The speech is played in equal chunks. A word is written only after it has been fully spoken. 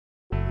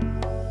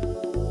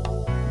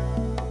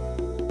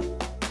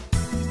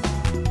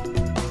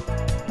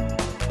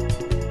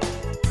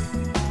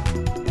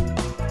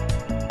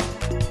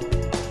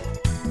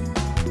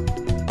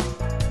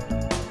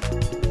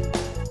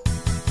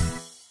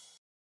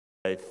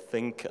I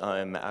think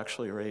I'm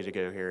actually ready to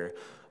go here.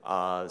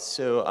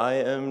 So I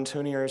am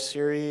Tony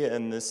Arcieri,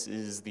 and this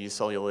is the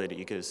Celluloid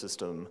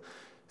ecosystem.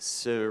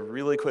 So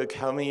really quick,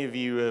 how many of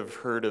you have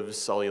heard of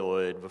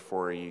Celluloid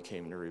before you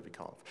came to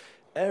RubyConf?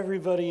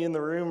 Everybody in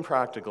the room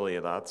practically.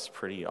 That's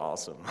pretty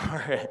awesome. All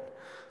right.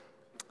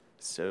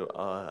 So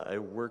I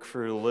work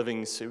for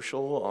Living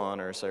Social on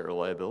our site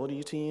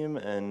reliability team,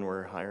 and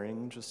we're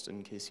hiring, just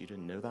in case you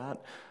didn't know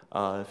that,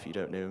 if you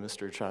don't know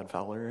Mr. Chad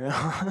Fowler.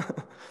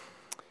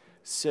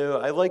 So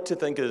I like to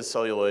think of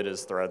Celluloid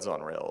as threads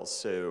on Rails.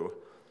 So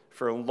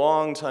for a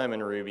long time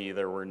in Ruby,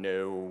 there were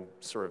no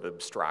sort of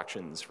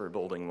abstractions for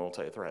building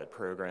multi-thread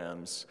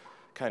programs.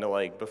 Kind of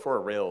like before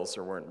Rails,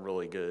 there weren't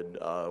really good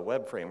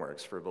web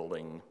frameworks for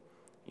building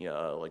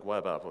like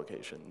web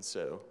applications.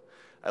 So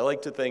I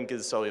like to think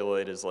of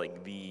Celluloid as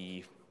like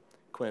the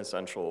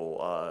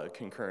quintessential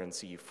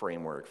concurrency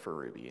framework for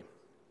Ruby.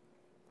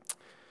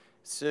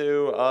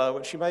 So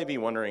what you might be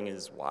wondering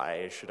is,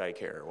 why should I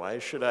care? Why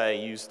should I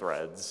use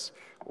threads?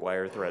 Why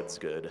are threads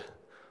good?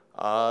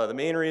 The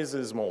main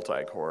reason is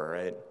multi-core,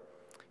 right?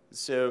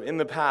 So in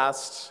the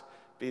past,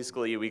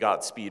 basically we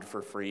got speed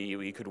for free.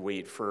 We could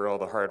wait for all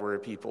the hardware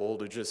people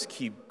to just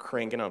keep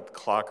cranking up the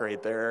clock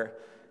right there.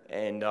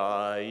 And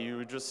you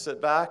would just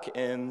sit back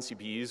and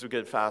CPUs would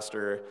get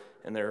faster,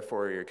 and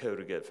therefore your code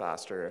would get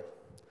faster.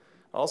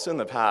 Also in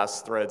the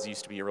past, threads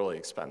used to be really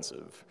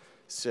expensive.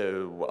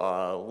 So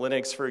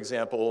Linux, for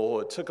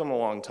example, it took them a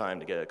long time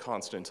to get a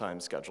constant time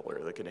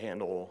scheduler that could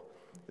handle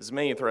as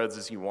many threads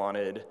as you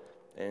wanted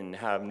and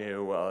have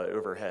no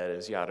overhead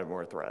as you added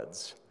more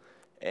threads.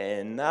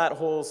 And that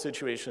whole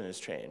situation has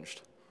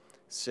changed.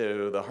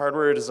 So the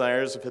hardware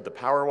designers have hit the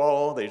power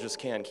wall. They just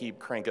can't keep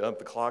cranking up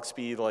the clock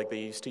speed like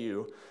they used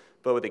to.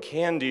 But what they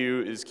can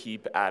do is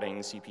keep adding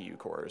CPU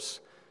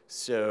cores.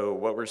 So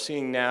what we're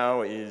seeing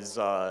now is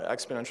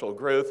exponential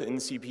growth in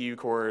CPU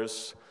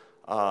cores.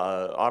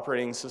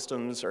 Operating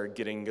systems are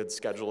getting good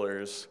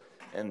schedulers,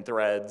 and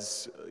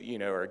threads,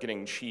 are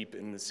getting cheap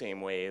in the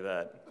same way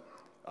that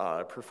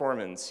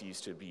performance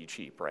used to be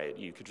cheap, right?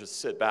 You could just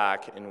sit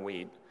back and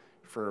wait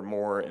for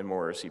more and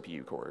more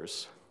CPU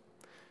cores.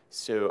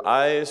 So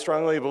I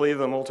strongly believe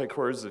that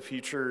multi-core is the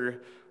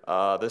future.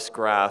 This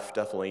graph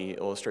definitely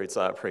illustrates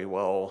that pretty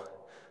well.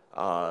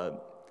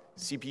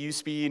 CPU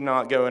speed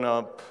not going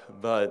up,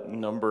 but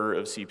number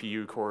of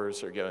CPU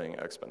cores are going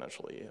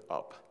exponentially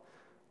up.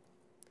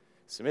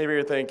 So maybe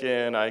you're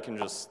thinking, I can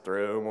just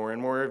throw more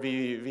and more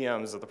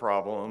VMs at the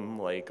problem,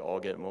 like I'll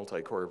get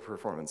multi-core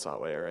performance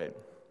that way, right?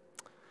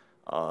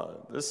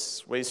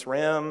 This wastes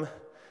RAM.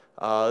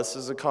 This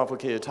is a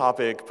complicated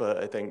topic, but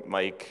I think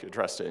Mike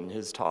addressed it in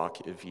his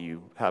talk. If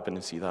you happen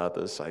to see that,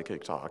 the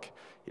Psychic talk,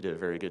 he did a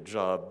very good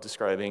job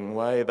describing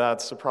why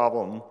that's a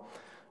problem.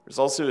 There's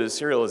also a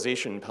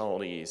serialization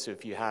penalty. So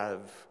if you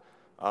have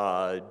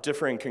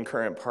different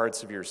concurrent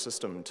parts of your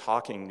system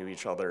talking to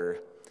each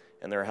other,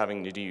 and they're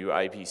having to do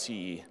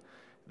IPC,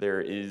 there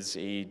is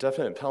a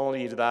definite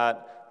penalty to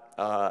that.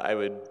 I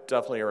would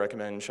definitely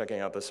recommend checking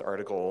out this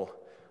article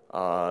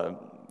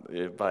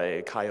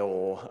by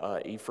Kyle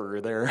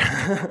Afer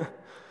there.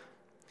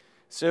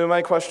 So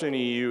my question to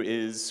you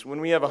is,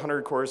 when we have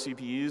 100 core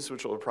CPUs,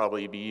 which will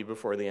probably be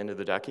before the end of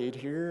the decade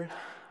here,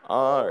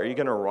 are you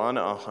gonna run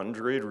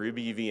 100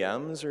 Ruby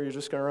VMs, or are you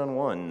just gonna run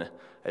one?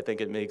 I think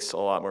it makes a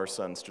lot more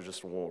sense to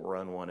just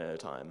run one at a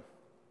time.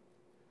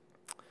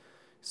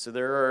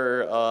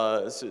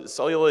 So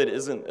Celluloid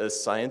isn't a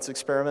science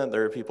experiment.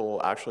 There are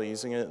people actually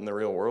using it in the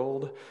real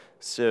world.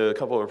 So a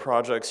couple of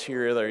projects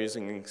here that are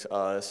using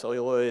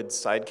Celluloid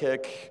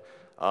Sidekick.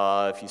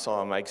 If you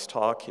saw Mike's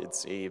talk,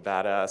 it's a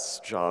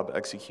badass job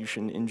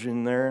execution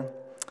engine there.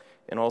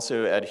 And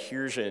also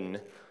Adhesion.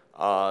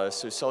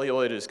 So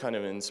Celluloid is kind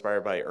of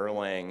inspired by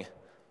Erlang.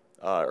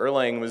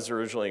 Erlang was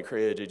originally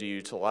created to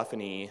do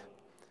telephony,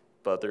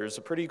 but there's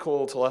a pretty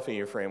cool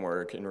telephony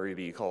framework in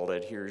Ruby called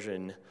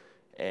Adhesion.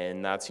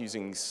 And that's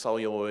using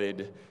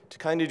Celluloid to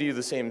kind of do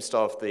the same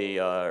stuff they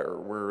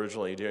were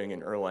originally doing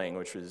in Erlang,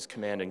 which was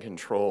command and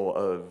control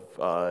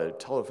of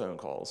telephone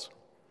calls.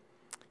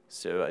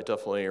 So I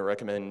definitely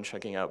recommend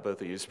checking out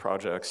both of these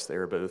projects.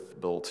 They're both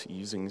built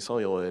using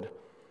Celluloid.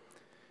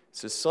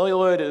 So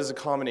Celluloid is a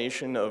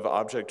combination of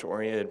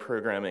object-oriented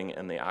programming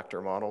and the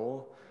actor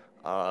model.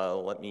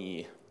 Let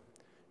me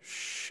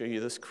show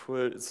you this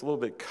quote. It's a little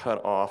bit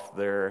cut off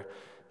there.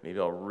 Maybe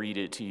I'll read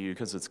it to you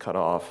because it's cut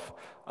off.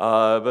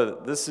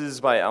 But this is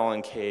by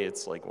Alan Kay.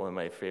 It's like one of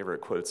my favorite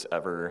quotes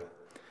ever.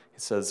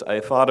 It says, "I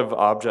thought of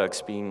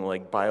objects being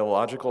like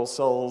biological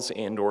cells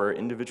and/or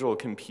individual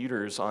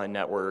computers on a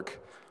network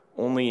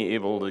only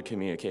able to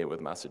communicate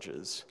with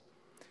messages."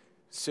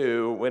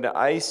 So when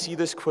I see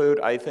this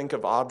quote, I think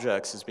of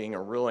objects as being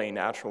a really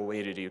natural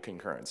way to do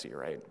concurrency,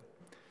 right?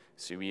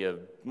 So we have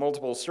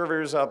multiple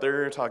servers out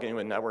there talking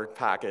with network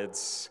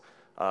packets.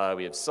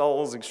 We have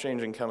cells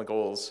exchanging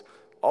chemicals.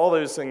 All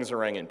those things are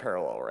running in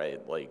parallel,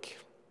 right? Like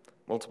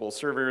multiple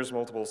servers,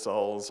 multiple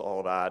cells,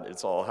 all that.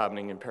 It's all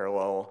happening in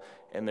parallel,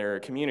 and they're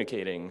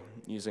communicating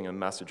using a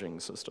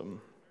messaging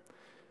system.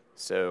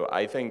 So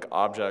I think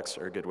objects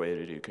are a good way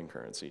to do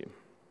concurrency.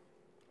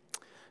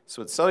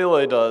 So what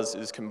Celluloid does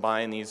is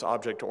combine these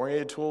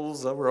object-oriented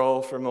tools that we're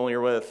all familiar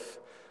with,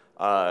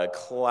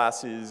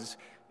 classes.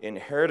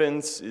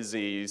 Inheritance is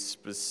a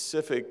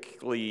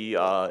specifically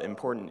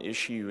important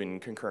issue in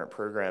concurrent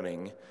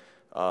programming.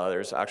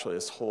 There's actually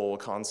this whole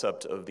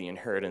concept of the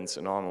inheritance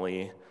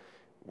anomaly,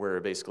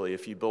 where basically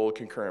if you build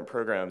concurrent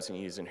programs and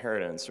you use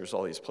inheritance, there's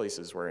all these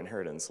places where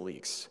inheritance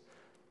leaks.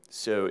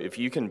 So if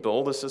you can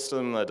build a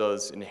system that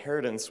does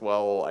inheritance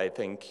well, I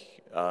think,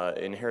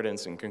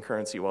 inheritance and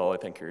concurrency well, I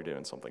think you're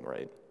doing something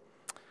right.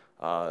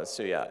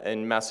 So yeah,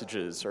 and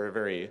messages are a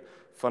very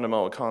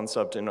fundamental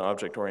concept in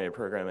object-oriented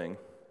programming.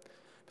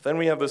 But then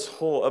we have this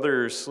whole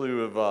other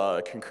slew of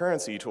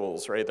concurrency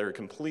tools, right? They're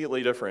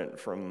completely different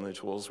from the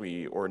tools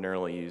we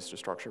ordinarily use to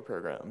structure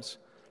programs.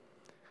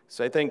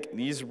 So I think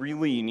these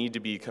really need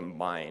to be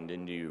combined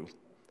into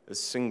a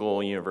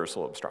single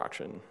universal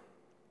abstraction.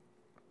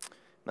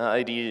 That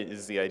idea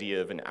is the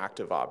idea of an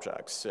active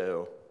object.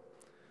 So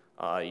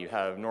you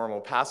have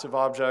normal passive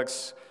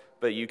objects,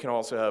 but you can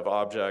also have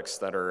objects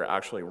that are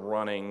actually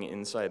running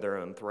inside their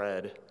own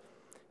thread.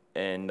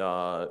 And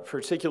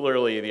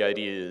particularly, the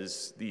idea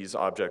is these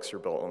objects are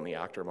built on the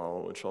actor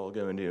model, which I'll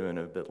go into in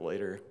a bit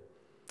later.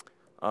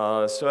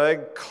 So I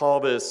call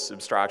this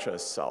abstraction a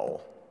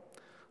cell.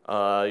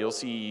 You'll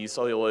see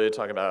Celluloid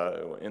talk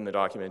about, in the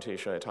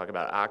documentation, I talk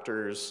about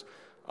actors.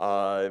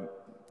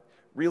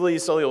 Really,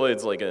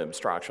 Celluloid's like an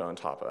abstraction on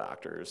top of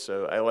actors.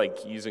 So I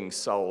like using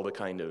cell to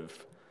kind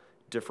of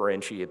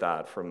differentiate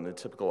that from the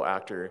typical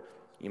actor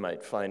you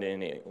might find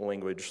in a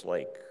language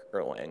like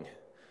Erlang.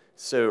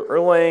 So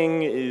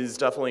Erlang is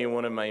definitely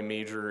one of my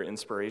major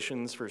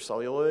inspirations for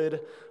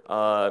Celluloid.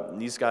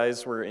 These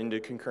guys were into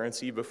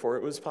concurrency before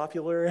it was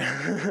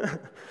popular.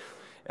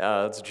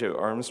 That's Joe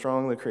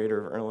Armstrong, the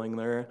creator of Erlang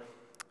there.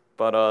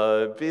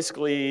 But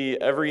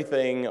basically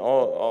everything,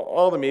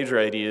 all the major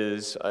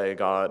ideas I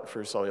got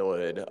for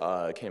Celluloid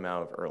came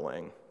out of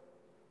Erlang.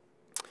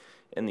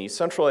 And the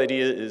central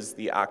idea is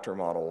the actor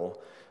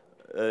model.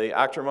 The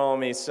actor model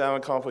may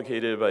sound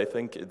complicated, but I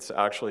think it's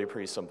actually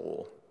pretty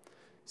simple.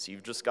 So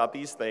you've just got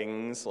these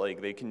things,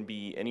 like they can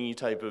be any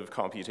type of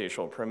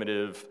computational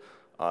primitive.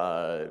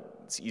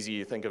 It's easy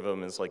to think of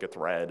them as like a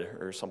thread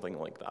or something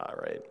like that,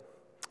 right?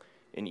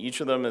 And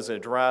each of them is an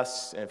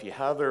address, and if you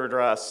have their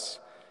address,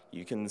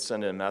 you can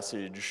send a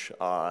message,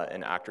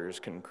 and actors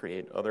can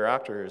create other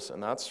actors,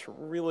 and that's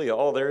really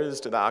all there is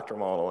to the actor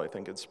model. I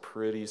think it's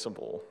pretty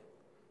simple.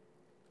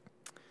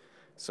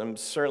 So I'm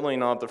certainly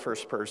not the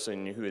first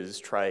person who has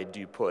tried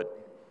to put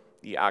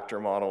the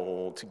actor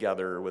model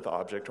together with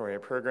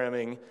object-oriented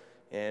programming.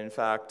 In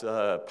fact,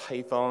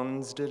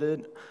 Pythons did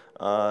it.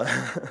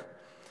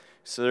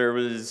 So there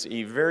was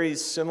a very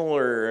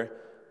similar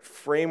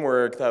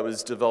framework that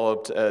was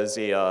developed as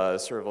a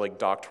sort of like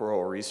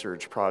doctoral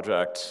research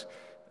project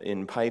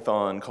in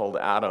Python called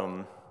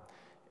Atom.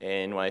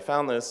 And when I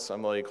found this,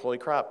 I'm like, holy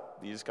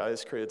crap, these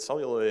guys created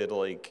Celluloid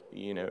like,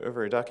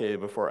 over a decade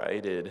before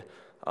I did.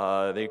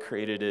 They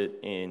created it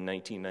in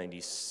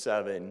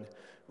 1997,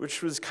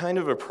 which was kind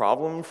of a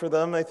problem for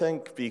them, I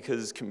think,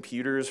 because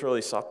computers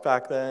really sucked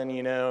back then,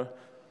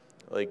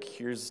 Like,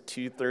 here's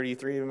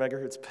 233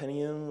 megahertz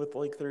Pentium with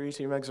like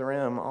 32 megs of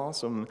RAM,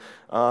 awesome.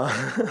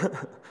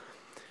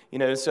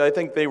 So I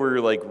think they were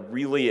like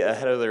really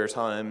ahead of their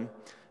time.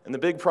 And the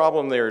big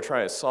problem they were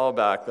trying to solve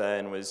back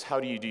then was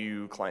how do you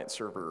do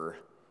client-server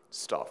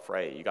stuff,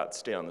 right? You got to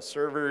stay on the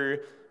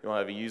server, you want to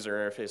have a user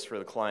interface for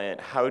the client.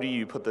 How do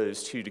you put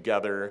those two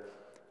together?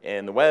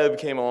 And the web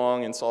came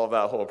along and solved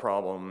that whole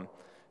problem.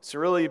 So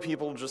really,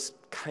 people just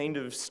kind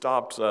of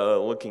stopped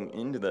looking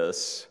into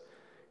this.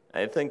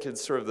 I think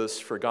it's sort of this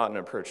forgotten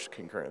approach to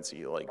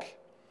concurrency. Like,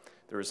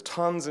 there was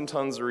tons and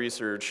tons of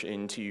research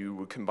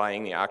into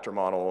combining the actor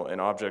model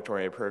and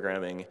object-oriented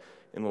programming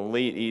in the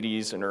late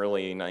 80s and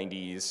early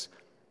 90s.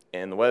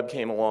 And the web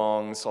came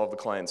along, solved the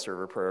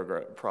client-server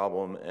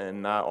problem,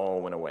 and that all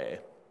went away.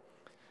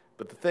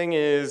 But the thing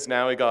is,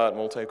 now we got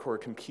multi-core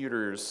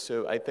computers,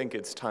 so I think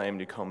it's time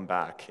to come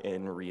back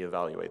and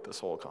reevaluate this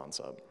whole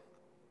concept.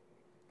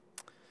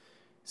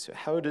 So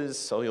how does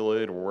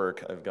Celluloid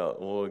work? I've got a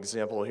little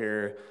example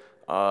here.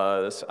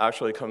 This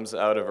actually comes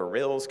out of a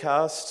Rails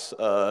cast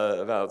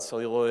about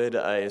Celluloid.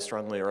 I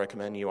strongly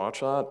recommend you watch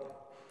that.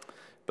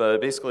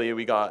 But basically,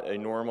 we got a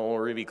normal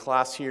Ruby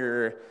class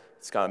here.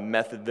 It's got a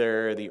method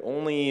there. The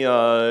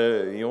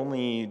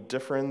only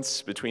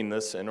difference between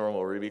this and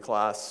normal Ruby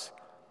class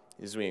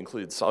is we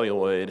include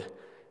Celluloid,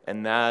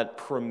 and that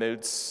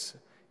promotes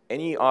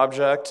any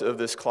object of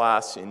this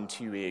class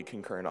into a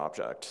concurrent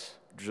object,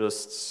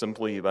 just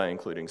simply by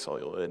including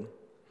Celluloid.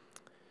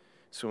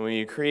 So when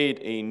we create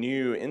a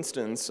new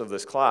instance of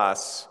this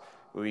class,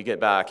 what we get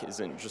back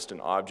isn't just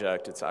an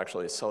object, it's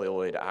actually a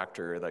Celluloid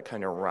actor that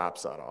kind of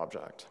wraps that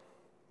object.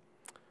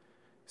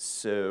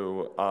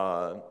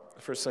 So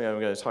the first thing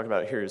I'm going to talk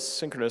about here is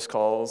synchronous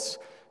calls.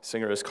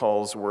 Synchronous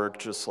calls work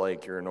just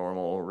like your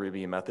normal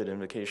Ruby method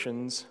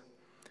invocations.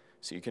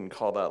 So you can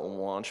call that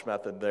launch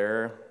method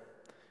there.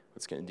 What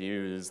it's going to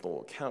do is the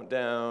little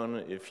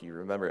countdown. If you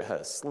remember, it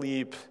has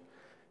sleep,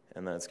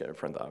 and then it's going to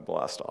print that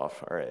blast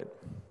off. All right.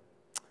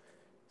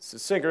 So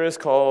synchronous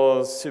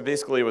calls, so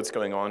basically what's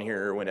going on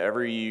here,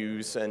 whenever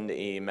you send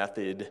a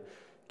method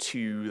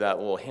to that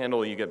little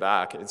handle you get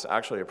back, it's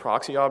actually a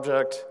proxy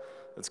object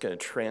that's going to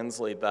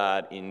translate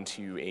that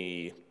into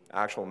a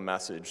actual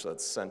message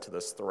that's sent to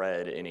this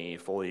thread in a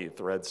fully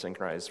thread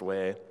synchronized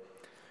way.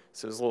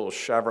 So those little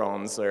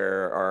chevrons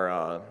there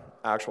are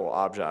actual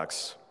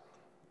objects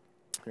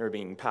that are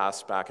being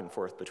passed back and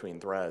forth between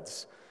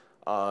threads.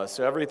 So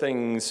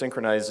everything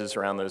synchronizes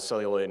around those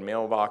celluloid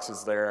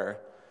mailboxes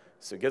there.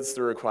 So it gets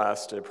the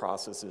request, it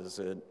processes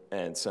it,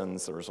 and it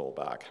sends the result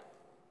back.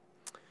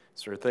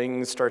 So where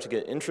things start to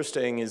get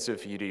interesting is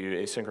if you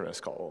do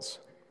asynchronous calls.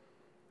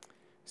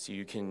 So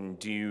you can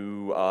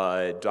do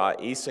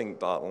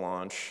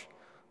 .async.launch.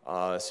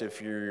 So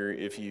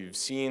if you've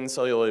seen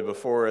Celluloid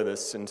before,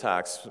 this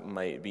syntax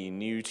might be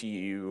new to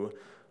you.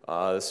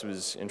 This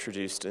was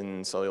introduced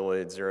in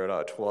Celluloid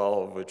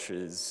 0.12, which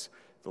is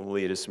the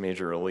latest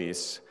major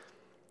release.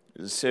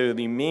 So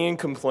the main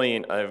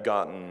complaint I've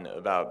gotten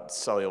about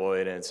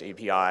Celluloid and its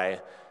API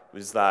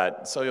was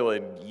that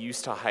Celluloid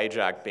used to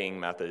hijack Bang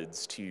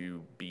methods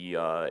to be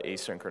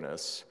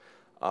asynchronous.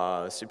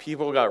 So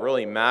people got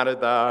really mad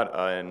at that,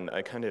 and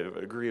I kind of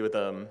agree with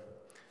them.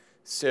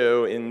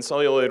 So in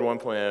Celluloid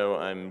 1.0,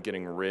 I'm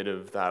getting rid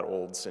of that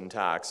old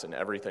syntax, and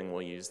everything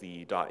will use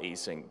the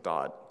 .async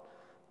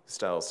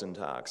style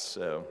syntax.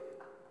 So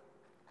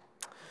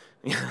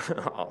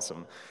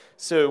awesome.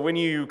 So when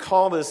you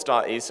call this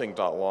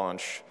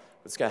 .async.launch,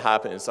 what's going to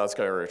happen is that's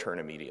going to return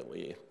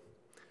immediately.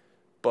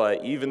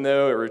 But even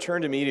though it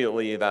returned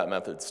immediately, that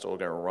method's still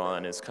going to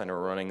run. It's kind of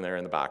running there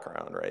in the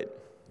background, right?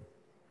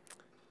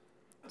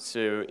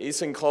 So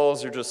async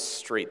calls are just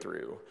straight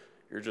through.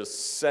 You're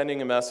just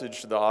sending a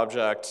message to the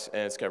object,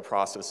 and it's going to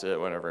process it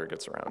whenever it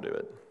gets around to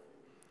it.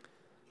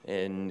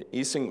 And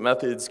async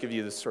methods give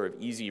you this sort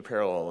of easy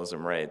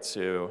parallelism, right?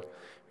 So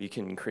we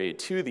can create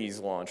two of these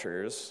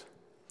launchers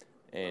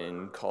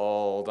and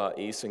call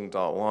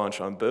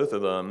 .async.launch on both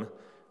of them.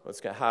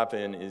 What's going to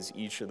happen is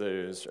each of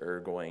those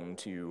are going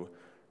to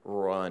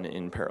run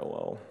in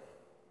parallel.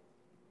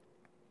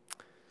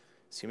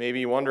 So you may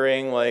be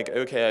wondering, like,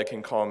 okay, I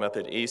can call a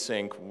method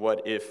async.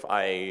 What if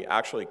I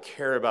actually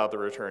care about the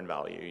return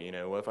value? You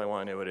know, what if I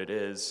want to know what it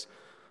is?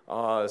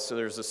 So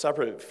there's a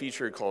separate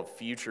feature called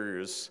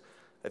futures.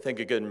 I think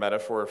a good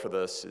metaphor for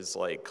this is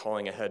like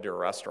calling ahead to a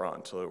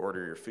restaurant to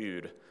order your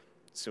food.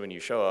 So when you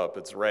show up,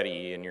 it's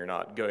ready, and you're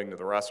not going to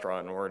the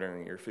restaurant and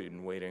ordering your food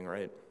and waiting,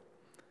 right?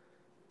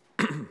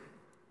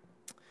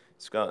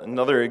 It's got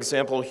another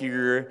example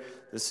here.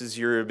 This is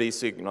your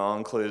basic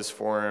non-closed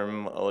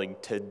form,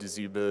 like Ted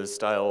DeZuba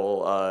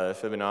style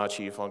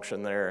Fibonacci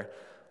function there.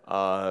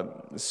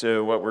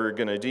 So what we're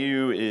going to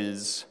do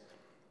is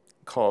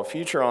call a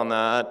future on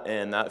that,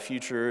 and that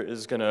future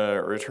is going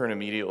to return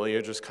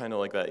immediately, just kind of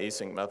like that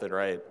async method,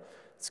 right?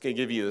 It's going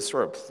to give you this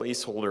sort of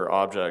placeholder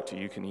object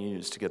you can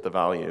use to get the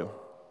value.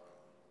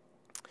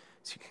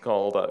 So you can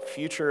call that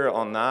future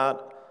on that.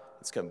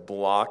 It's going to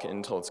block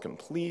until it's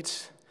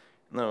complete.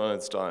 And then when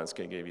it's done, it's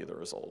going to give you the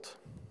result.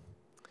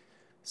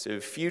 So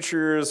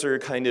futures are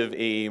kind of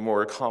a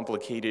more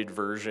complicated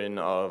version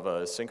of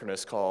a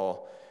synchronous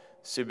call.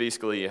 So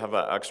basically, you have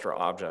that extra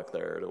object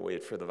there to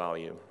wait for the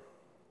value.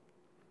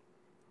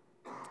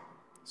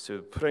 So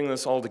putting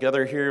this all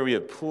together here, we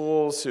have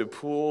pools. So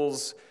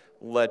pools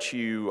let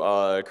you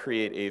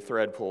create a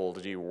thread pool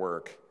to do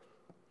work.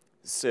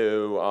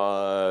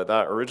 So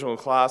that original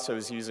class I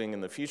was using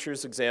in the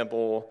futures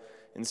example,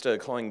 instead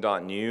of calling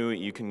 .new,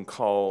 you can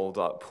call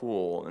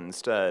 .pool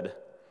instead.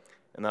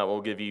 And that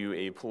will give you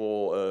a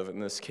pool of, in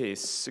this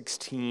case,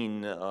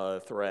 16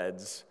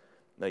 threads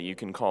that you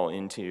can call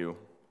into.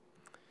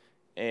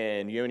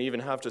 And you don't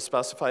even have to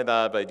specify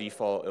that. By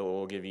default, it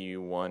will give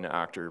you 1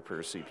 actor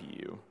per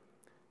CPU.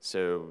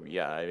 So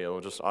yeah, it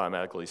will just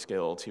automatically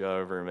scale to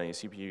however many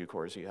CPU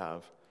cores you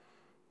have.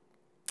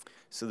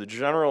 So the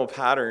general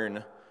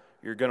pattern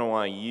you're going to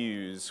want to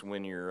use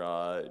when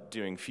you're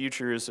doing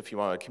futures, if you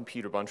want to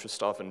compute a bunch of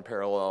stuff in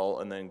parallel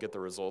and then get the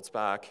results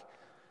back.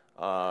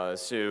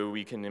 So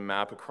we can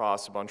map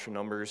across a bunch of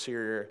numbers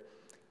here,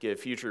 get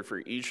a future for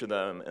each of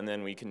them, and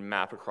then we can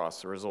map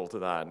across the result of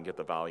that and get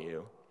the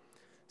value.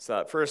 So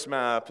that first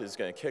map is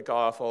going to kick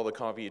off all the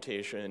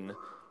computation.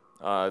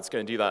 It's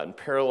going to do that in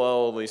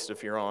parallel, at least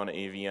if you're on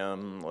a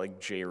VM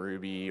like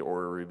JRuby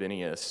or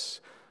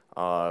Rubinius,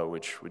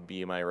 which would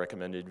be my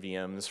recommended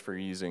VMs for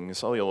using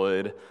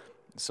Celluloid,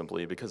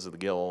 simply because of the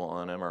GIL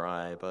on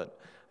MRI, but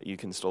you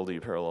can still do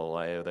parallel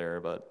I/O there.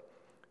 But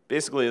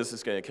basically, this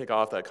is going to kick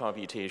off that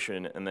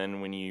computation, and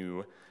then when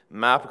you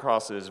map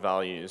across those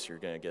values, you're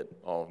going to get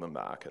all of them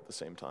back at the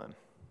same time.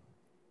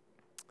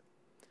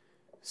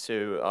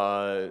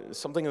 So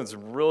something that's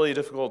really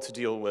difficult to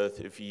deal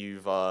with if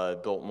you've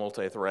built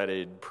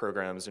multi-threaded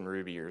programs in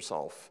Ruby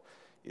yourself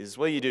is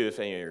what you do if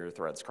any of your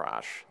threads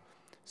crash.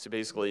 So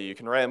basically, you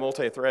can write a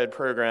multi-thread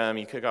program,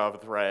 you kick off a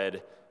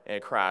thread, and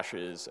it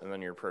crashes, and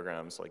then your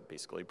program's like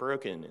basically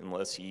broken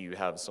unless you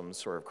have some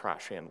sort of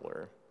crash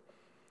handler.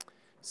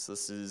 So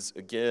this is,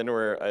 again,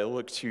 where I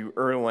look to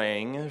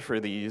Erlang for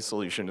the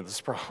solution to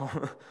this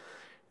problem.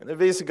 And the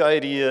basic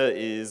idea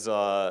is,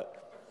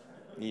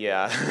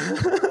 yeah.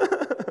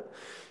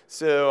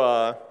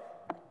 So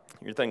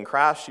your thing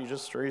crashed, you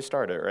just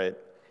restart it, right?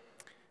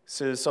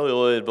 So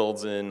Celluloid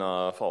builds in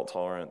fault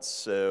tolerance.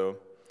 So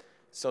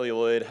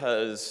Celluloid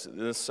has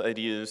this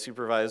idea of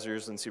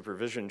supervisors and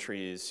supervision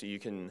trees, so you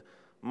can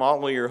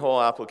model your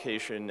whole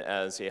application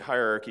as a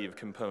hierarchy of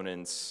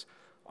components.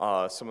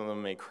 Some of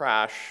them may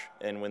crash,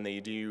 and when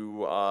they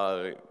do,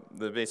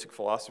 the basic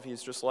philosophy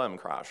is just let them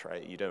crash,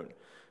 right? You don't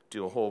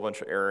do a whole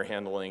bunch of error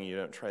handling. You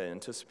don't try to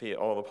anticipate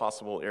all the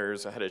possible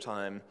errors ahead of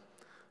time.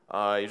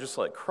 You just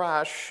let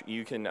crash.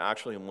 You can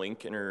actually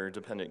link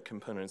interdependent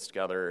components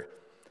together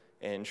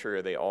and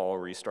ensure they all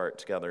restart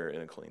together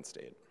in a clean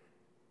state.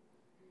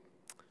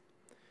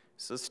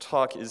 So this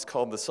talk is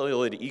called the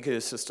Celluloid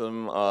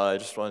Ecosystem. I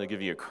just wanted to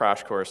give you a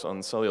crash course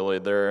on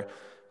Celluloid there.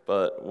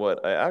 But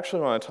what I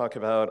actually want to talk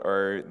about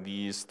are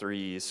these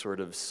three sort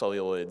of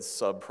Celluloid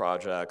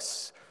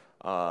sub-projects,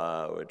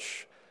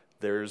 which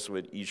there's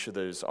what each of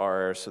those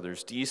are. So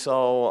there's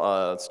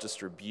DCell, it's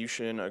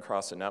distribution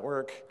across a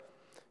network.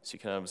 So you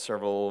can have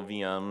several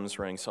VMs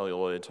running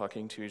Celluloid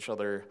talking to each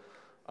other.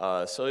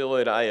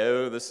 Celluloid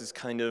I/O, this is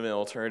kind of an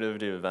alternative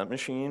to Event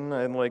Machine,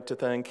 I'd like to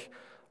think.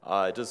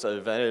 It does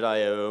evented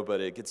I/O, but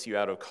it gets you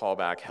out of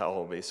callback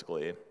hell,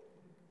 basically.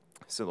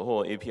 So the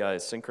whole API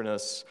is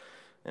synchronous.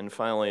 And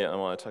finally, I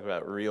want to talk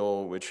about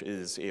Real, which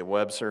is a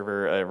web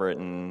server I've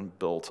written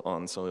built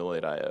on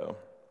Celluloid I/O.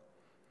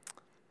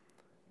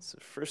 So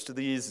first of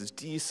these is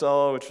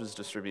DCell, which is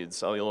distributed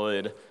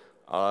Celluloid.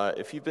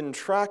 If you've been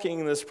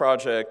tracking this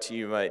project,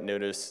 you might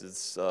notice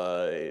it's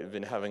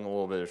been having a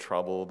little bit of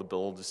trouble. The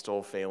build is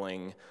still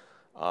failing.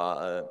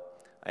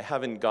 I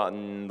haven't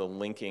gotten the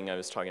linking I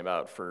was talking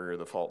about for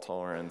the fault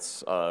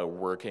tolerance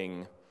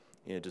working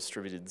in a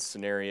distributed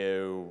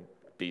scenario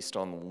based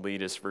on the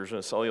latest version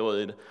of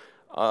Celluloid.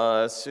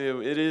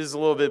 So it is a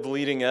little bit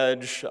bleeding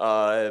edge,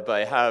 but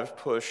I have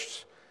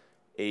pushed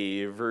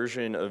a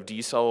version of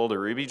DCell to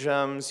Ruby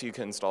gems. You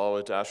can install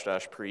with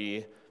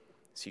 --pre.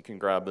 So you can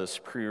grab this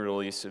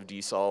pre-release of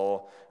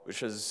DCell,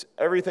 which has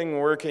everything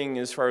working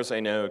as far as I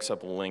know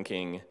except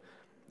linking.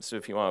 So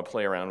if you want to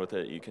play around with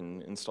it, you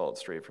can install it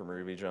straight from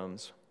Ruby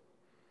gems.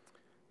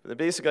 But the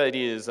basic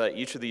idea is that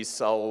each of these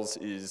cells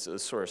is a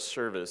source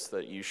service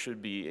that you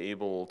should be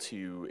able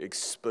to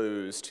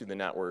expose to the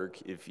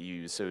network if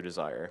you so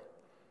desire.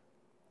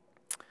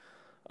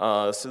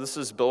 So this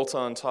is built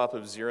on top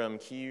of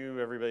ZeroMQ.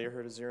 Everybody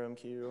heard of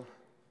ZeroMQ?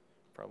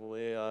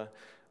 Probably.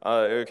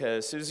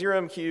 Okay, so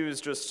ZeroMQ is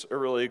just a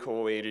really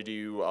cool way to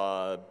do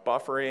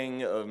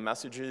buffering of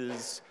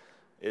messages.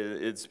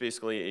 It's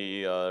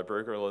basically a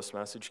brokerless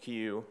message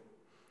queue.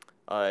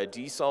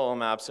 DCell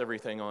maps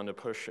everything onto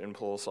push and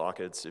pull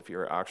sockets if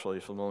you're actually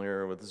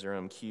familiar with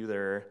ZeroMQ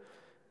there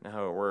and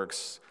how it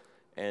works.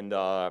 And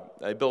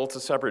I built a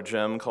separate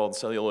gem called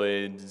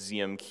Celluloid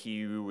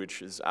ZMQ,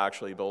 which is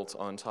actually built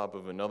on top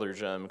of another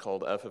gem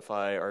called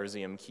FFI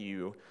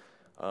RZMQ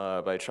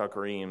by Chuck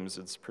Reams.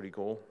 It's pretty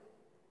cool.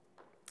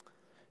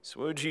 So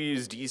what would you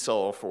use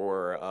DCell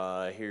for?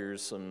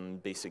 Here's some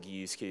basic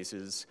use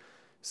cases.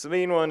 So the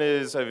main one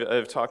is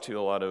I've talked to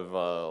a lot of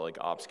like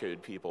ops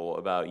code people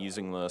about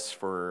using this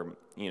for,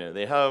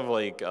 they have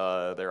like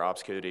their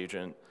ops code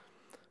agent.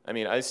 I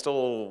mean, I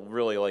still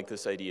really like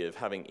this idea of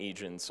having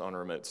agents on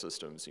remote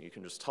systems. You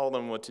can just tell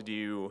them what to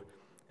do,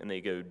 and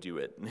they go do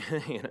it.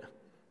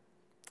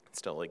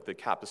 Still like the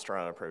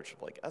Capistrano approach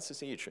of like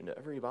SSH into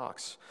every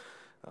box.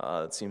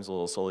 It seems a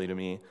little silly to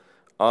me.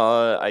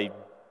 I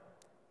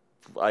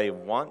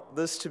want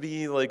this to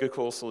be like a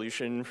cool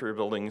solution for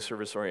building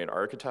service-oriented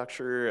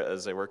architecture.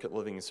 As I work at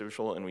Living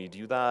Social and we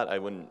do that, I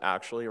wouldn't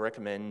actually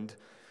recommend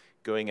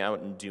going out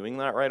and doing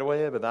that right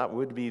away, but that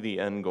would be the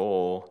end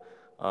goal.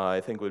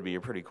 I think would be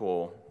pretty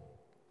cool.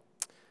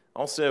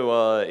 Also,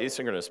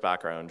 asynchronous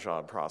background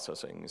job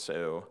processing.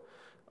 So,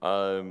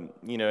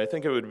 I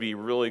think it would be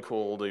really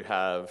cool to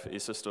have a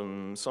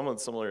system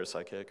somewhat similar to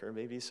Sidekick, or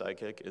maybe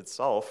Sidekick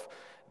itself,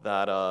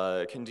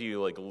 that can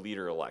do like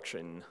leader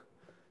election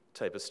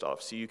type of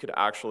stuff. So you could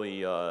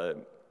actually,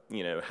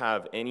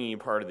 have any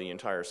part of the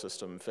entire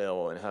system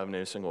fail and have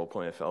no single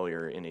point of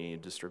failure in a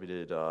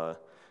distributed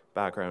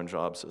background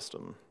job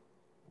system.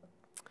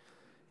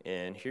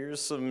 And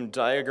here's some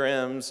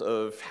diagrams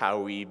of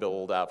how we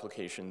build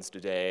applications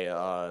today.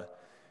 I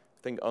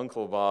think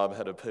Uncle Bob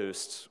had a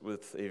post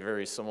with a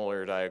very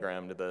similar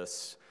diagram to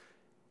this.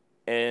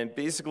 And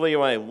basically,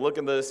 when I look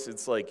at this,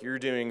 it's like you're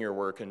doing your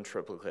work in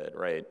triplicate,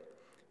 right?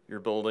 You're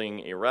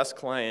building a REST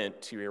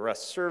client to a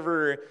REST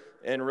server,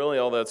 and really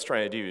all that's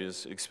trying to do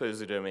is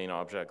expose a domain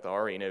object that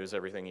already knows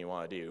everything you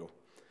want to do.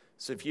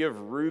 So if you have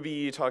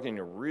Ruby talking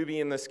to Ruby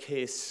in this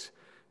case,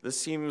 this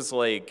seems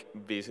like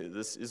basically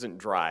this isn't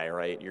dry,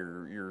 right?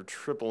 You're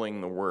tripling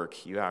the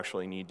work you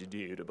actually need to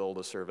do to build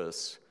a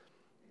service.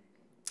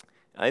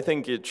 I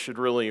think it should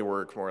really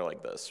work more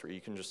like this, where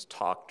you can just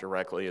talk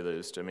directly to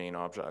those domain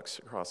objects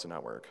across the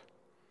network.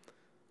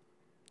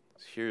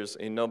 Here's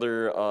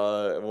another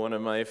one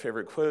of my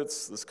favorite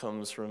quotes. This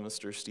comes from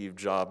Mr. Steve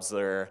Jobs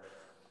there.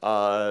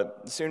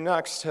 So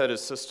Next had a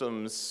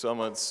system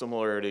somewhat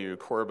similar to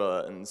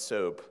Corba and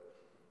SOAP.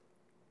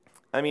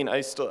 I mean,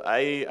 I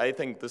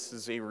think this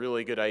is a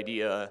really good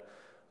idea.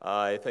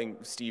 I think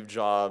Steve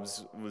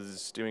Jobs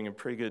was doing a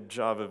pretty good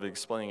job of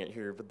explaining it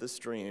here, but this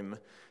dream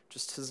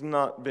just has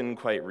not been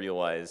quite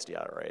realized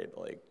yet, right?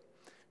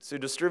 So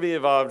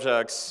distributive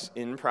objects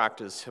in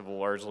practice have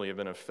largely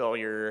been a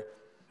failure.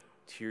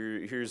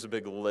 Here's a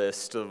big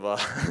list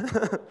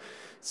of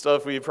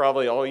stuff we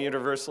probably all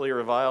universally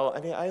revile.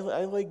 I mean, I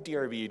like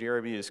DRB.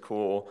 DRB is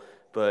cool,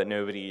 but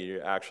nobody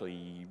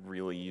actually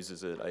really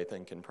uses it, I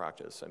think, in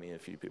practice. I mean, a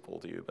few people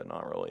do, but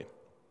not really.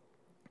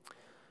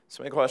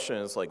 So my question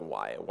is,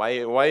 why?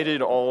 Why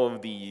did all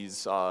of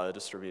these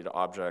distributed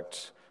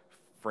object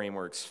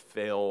frameworks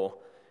fail?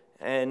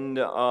 And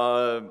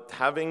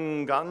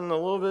having gotten a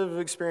little bit of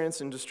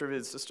experience in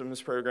distributed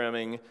systems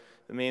programming,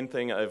 the main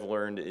thing I've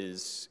learned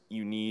is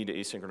you need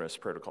asynchronous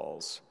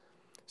protocols.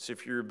 So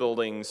if you're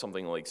building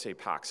something like, say,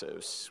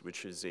 Paxos,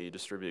 which is a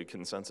distributed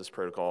consensus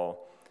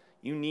protocol,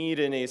 you need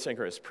an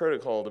asynchronous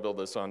protocol to build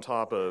this on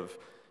top of,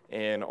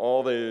 and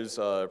all those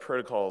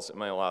protocols in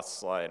my last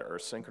slide are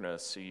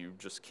synchronous, so you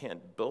just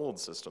can't build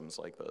systems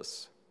like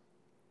this.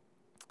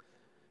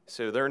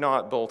 So they're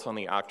not built on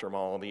the actor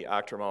model. The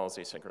actor model is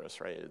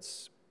asynchronous, right?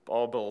 It's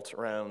all built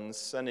around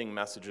sending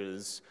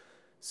messages.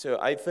 So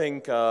I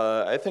think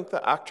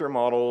the actor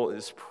model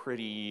is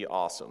pretty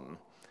awesome.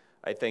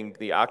 I think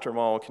the actor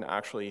model can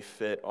actually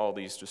fit all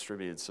these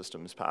distributed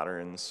systems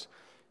patterns.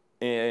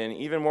 And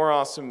even more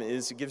awesome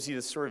is it gives you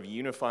this sort of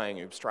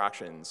unifying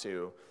abstraction.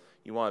 So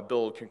you want to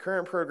build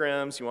concurrent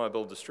programs, you want to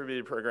build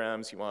distributed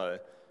programs, you want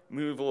to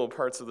move little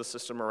parts of the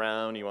system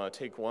around, you want to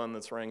take one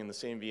that's running in the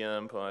same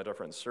VM, put on a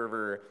different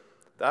server.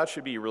 That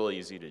should be really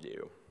easy to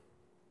do.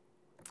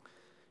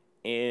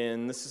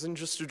 And this isn't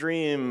just a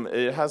dream,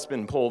 it has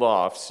been pulled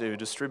off. So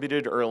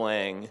distributed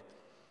Erlang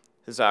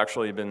has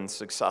actually been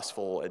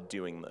successful at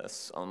doing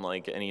this,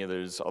 unlike any of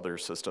those other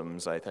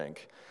systems, I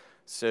think.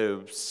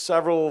 So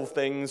several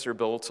things are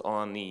built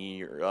on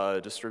the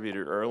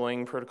distributed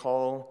Erlang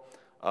protocol.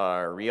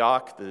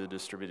 Riak, the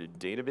distributed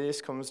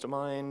database, comes to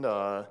mind.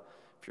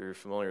 If you're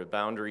familiar with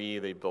Boundary,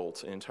 they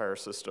built an entire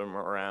system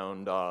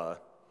around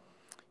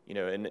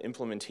an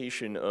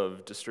implementation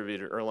of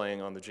distributed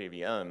Erlang on the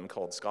JVM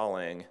called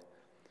Scalang,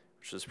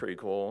 which is pretty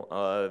cool.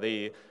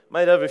 They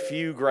might have a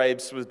few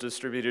gripes with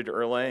distributed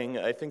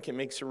Erlang. I think it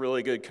makes a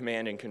really good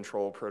command and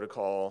control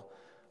protocol.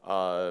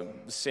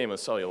 Same with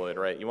Celluloid,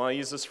 right? You want to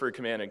use this for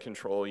command and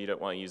control. You don't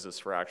want to use this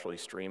for actually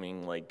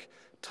streaming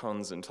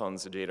tons and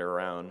tons of data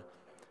around.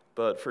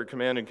 But for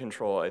command and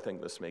control, I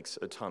think this makes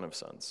a ton of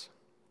sense.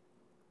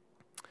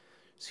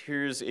 So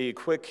here's a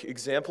quick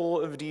example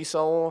of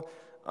DCell.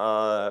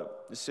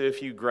 So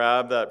if you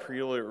grab that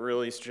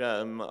pre-release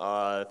gem,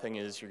 thing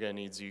is you're going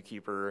to need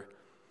Zookeeper.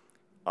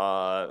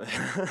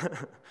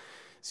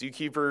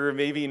 Zookeeper,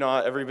 maybe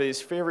not everybody's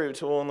favorite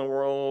tool in the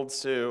world,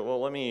 so well,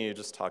 let me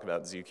just talk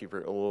about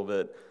Zookeeper a little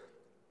bit.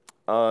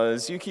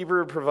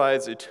 Zookeeper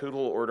provides a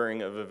total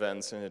ordering of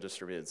events in a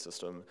distributed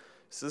system.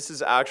 So this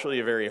is actually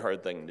a very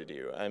hard thing to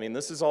do. I mean,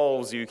 this is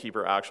all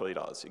Zookeeper actually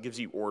does. It gives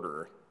you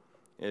order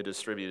in a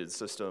distributed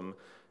system.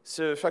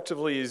 So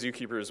effectively,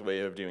 Zookeeper's way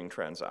of doing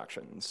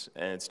transactions,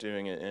 and it's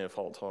doing it in a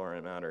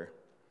fault-tolerant manner.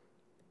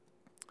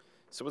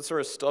 So what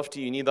sort of stuff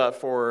do you need that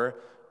for?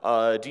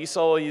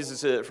 DCell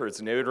uses it for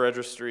its node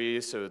registry,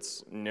 so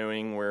it's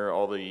knowing where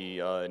all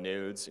the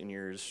nodes in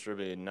your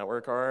distributed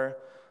network are.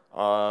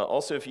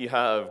 Also, if you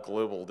have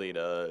global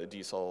data,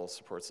 DCell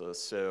supports this.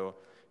 So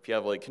if you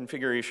have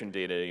configuration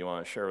data you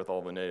want to share with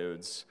all the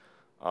nodes,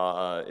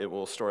 it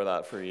will store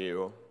that for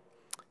you.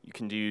 You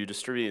can do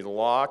distributed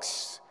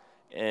locks,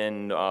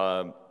 and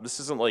this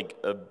isn't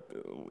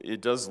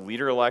it does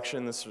leader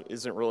election. This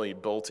isn't really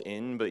built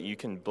in, but you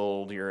can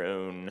build your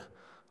own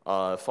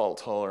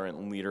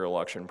fault-tolerant leader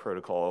election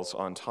protocols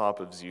on top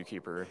of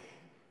Zookeeper.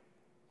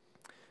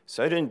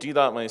 So I didn't do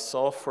that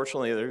myself.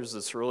 Fortunately, there's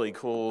this really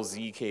cool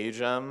ZK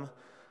gem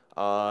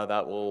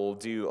that will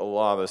do a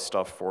lot of this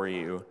stuff for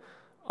you.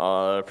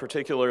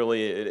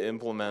 Particularly, it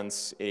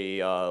implements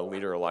a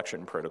leader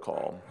election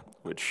protocol,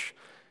 which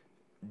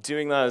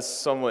doing that is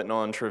somewhat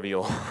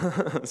non-trivial.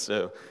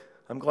 So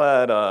I'm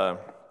glad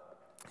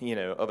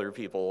other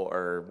people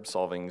are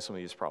solving some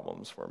of these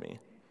problems for me.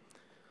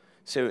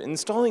 So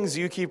installing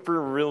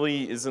Zookeeper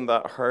really isn't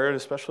that hard,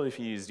 especially if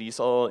you use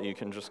DCell. You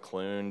can just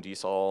clone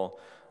DCell,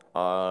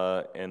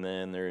 and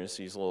then there's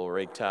these little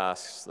rake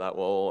tasks that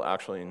will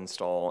actually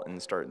install and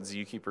start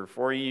Zookeeper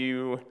for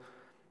you.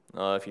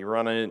 If you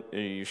run it,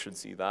 you should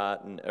see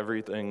that, and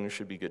everything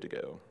should be good to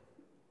go.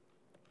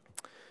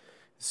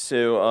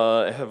 So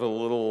I have a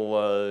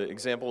little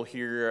example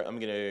here. I'm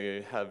going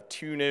to have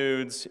two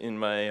nodes in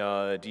my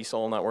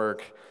DCell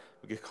network.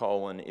 We could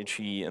call one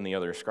Itchy and the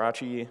other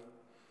Scratchy.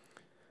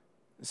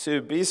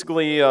 So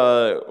basically,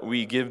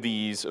 we give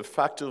these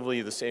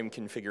effectively the same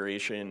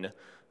configuration.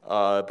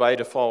 By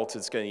default,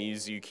 it's going to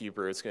use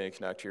Zookeeper. It's going to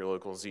connect to your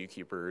local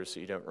Zookeeper, so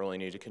you don't really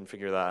need to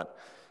configure that.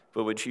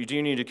 But what you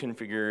do need to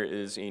configure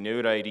is a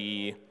node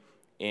ID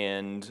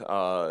and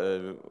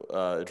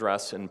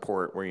address and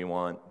port where you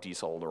want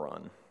DCell to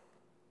run.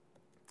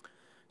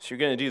 So you're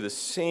going to do the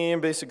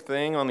same basic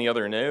thing on the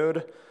other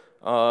node.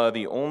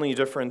 The only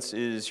difference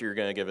is you're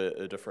going to give it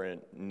a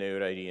different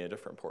node ID and a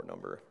different port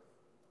number.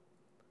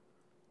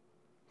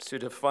 So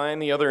to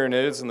find the other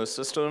nodes in the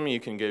system, you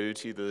can go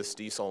to this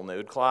DCell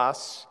node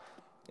class,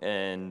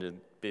 and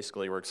it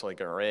basically works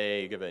like an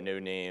array. You give it a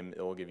node name,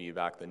 it will give you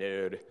back the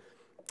node.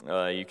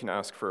 You can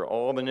ask for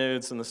all the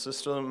nodes in the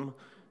system,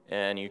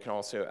 and you can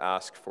also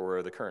ask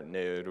for the current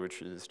node,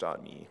 which is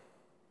 .me.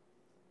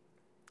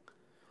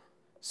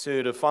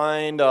 So to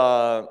find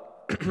the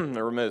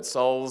remote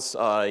cells,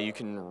 you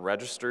can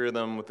register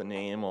them with a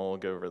name. I'll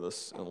go over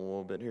this in a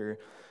little bit here.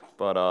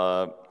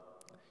 But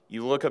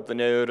you look up the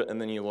node,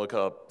 and then you look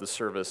up the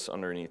service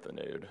underneath the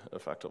node,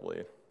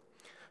 effectively.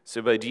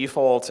 So by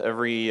default,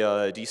 every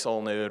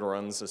DCell node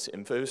runs this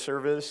info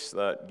service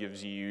that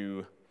gives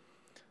you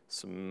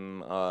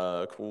some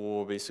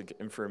cool basic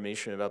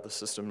information about the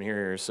system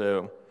here.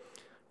 So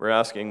we're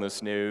asking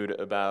this node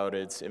about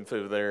its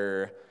info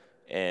there,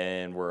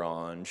 and we're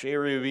on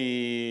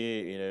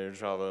JRuby,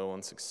 Java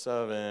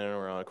 167,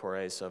 we're on a Core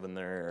i7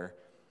 there.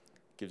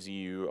 Gives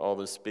you all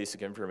this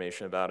basic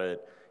information about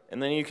it.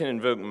 And then you can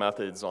invoke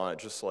methods on it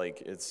just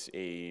like it's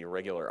a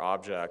regular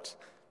object.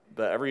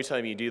 But every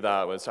time you do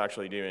that, what it's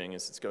actually doing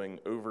is it's going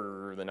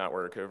over the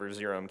network, over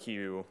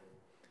ZeroMQ,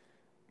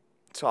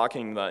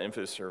 talking to that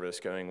info service,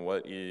 going,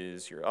 what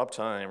is your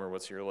uptime, or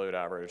what's your load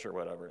average, or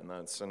whatever, and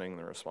then sending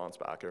the response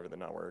back over the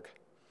network.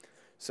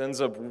 So it ends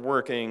up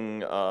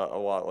working a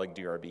lot like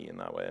DRB in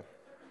that way.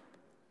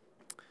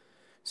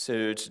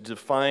 So to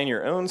define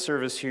your own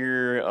service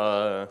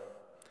here,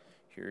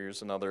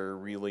 here's another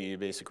really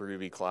basic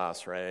Ruby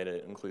class, right?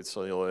 It includes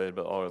Celluloid,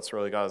 but all it's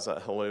really got is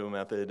that hello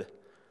method.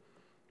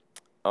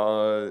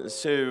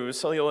 So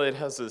Celluloid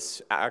has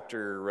this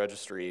actor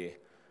registry.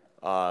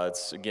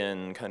 It's,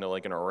 again, kind of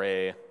like an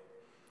array.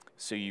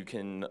 So you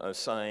can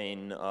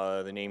assign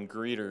the name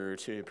greeter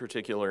to a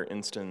particular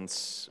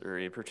instance or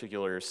a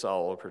particular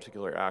cell, a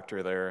particular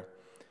actor there,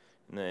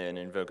 and then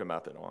invoke a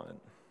method on it.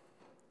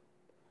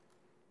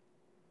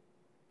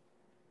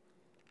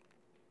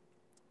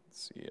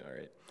 Let's see, all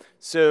right.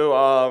 So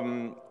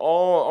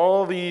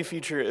all the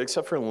features,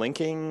 except for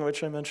linking,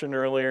 which I mentioned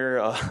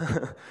earlier,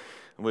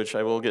 which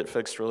I will get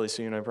fixed really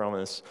soon, I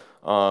promise.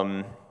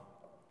 All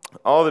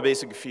the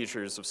basic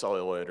features of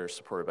Celluloid are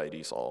supported by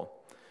DCell.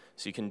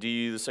 So you can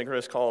do the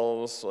synchronous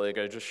calls like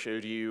I just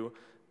showed you,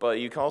 but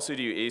you can also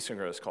do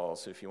asynchronous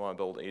calls. So if you want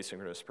to build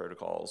asynchronous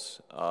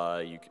protocols,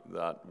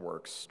 that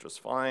works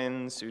just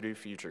fine. Pseudo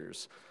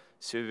features.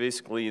 So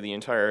basically the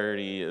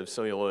entirety of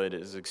Celluloid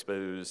is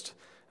exposed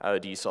out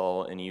of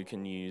DCell, and you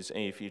can use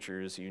any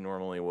features you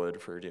normally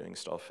would for doing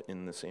stuff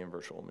in the same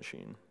virtual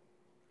machine.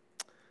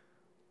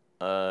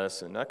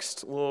 So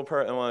next little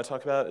part I want to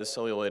talk about is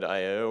Celluloid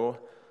I/O.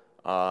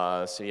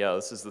 So yeah,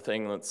 this is the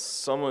thing that's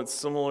somewhat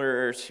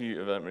similar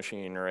to Event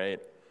Machine, right?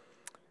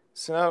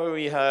 So now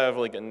we have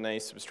like a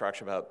nice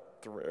abstraction about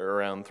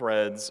around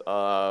threads.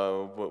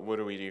 What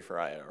do we do for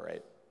I/O,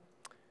 right?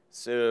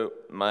 So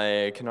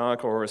my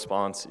canonical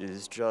response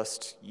is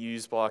just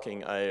use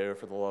blocking I/O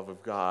for the love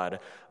of God.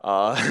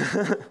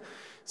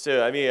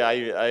 So I mean,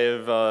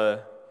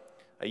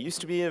 I used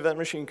to be an Event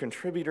Machine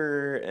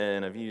contributor,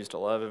 and I've used a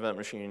lot of Event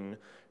Machine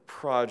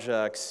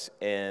projects,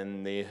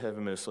 and they have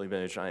mostly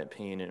been a giant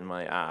pain in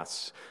my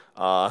ass.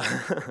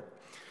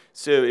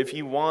 So if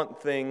you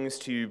want things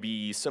to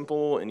be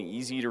simple and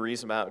easy to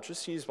reason about,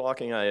 just use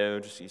blocking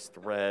I/O, just use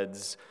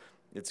threads.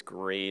 It's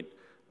great.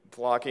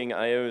 Blocking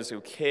I/O is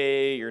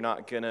okay. You're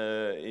not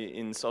gonna,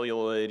 in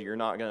Celluloid, you're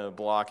not gonna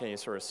block any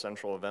sort of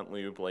central event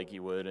loop like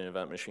you would in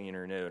Event Machine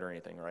or Node or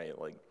anything, right?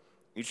 Like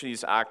each of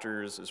these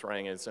actors is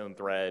running its own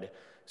thread,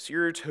 so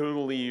you're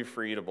totally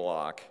free to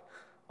block.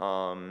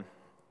 There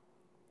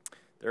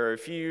are a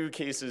few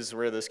cases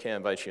where this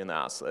can bite you in the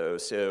ass, though.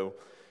 So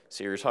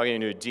you're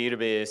talking to a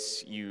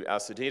database, you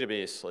ask the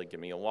database, like, give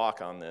me a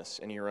lock on this,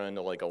 and you run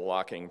into like a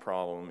locking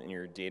problem in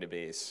your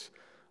database.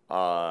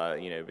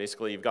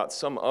 Basically you've got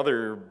some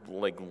other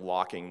like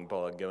locking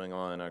bug going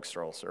on in an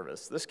external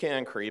service. This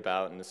can creep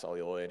out into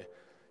Celluloid.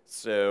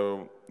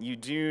 So you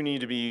do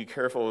need to be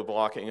careful with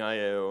blocking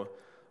I/O.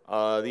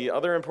 The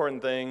other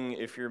important thing,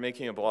 if you're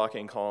making a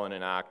blocking call in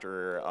an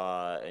actor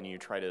and you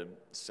try to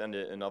send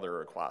it another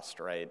request,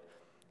 right?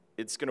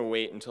 It's going to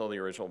wait until the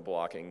original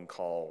blocking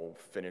call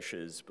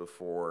finishes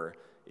before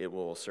it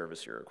will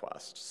service your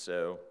request.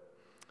 So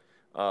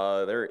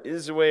there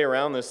is a way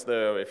around this,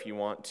 though, if you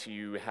want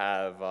to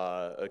have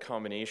a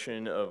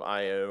combination of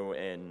I/O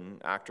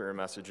and actor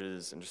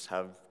messages and just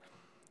have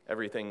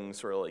everything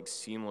sort of like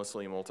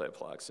seamlessly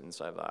multiplex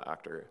inside that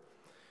actor.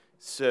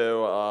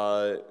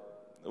 So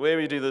the way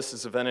we do this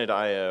is evented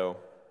I/O.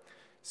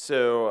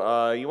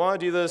 So you want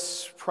to do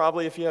this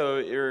probably if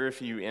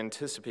you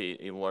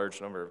anticipate a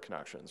large number of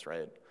connections,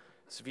 right?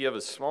 So if you have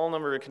a small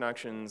number of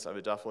connections, I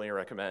would definitely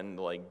recommend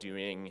like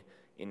doing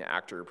an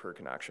actor per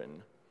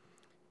connection.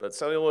 But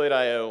Celluloid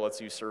I/O lets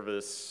you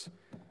service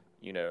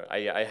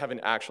I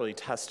haven't actually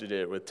tested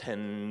it with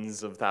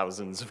tens of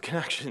thousands of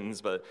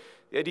connections, but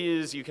the idea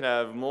is you can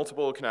have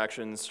multiple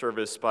connections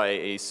serviced by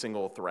a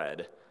single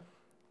thread.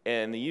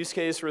 And the use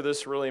case where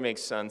this really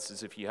makes sense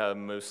is if you have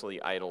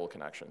mostly idle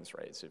connections,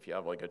 right? So if you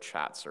have like a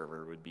chat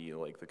server would be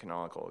like the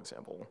canonical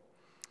example.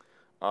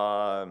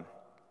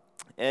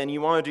 And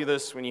you want to do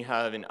this when you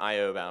have an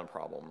IO bound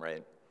problem,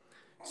 right?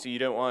 So you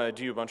don't want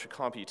to do a bunch of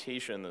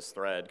computation in this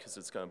thread because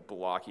it's going to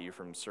block you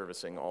from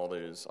servicing all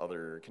those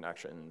other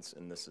connections.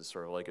 And this is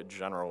sort of like a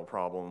general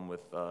problem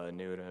with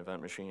Node and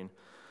Event Machine.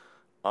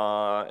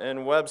 And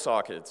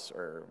WebSockets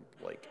are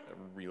like a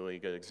really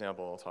good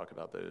example. I'll talk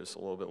about those a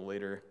little bit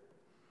later.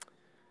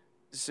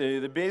 So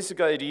the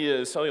basic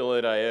idea of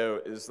Celluloid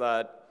I/O is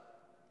that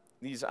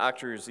these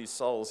actors, these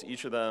cells,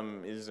 each of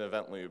them is an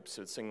event loop.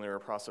 So it's singular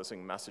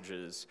processing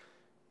messages.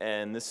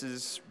 And this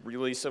is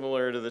really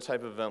similar to the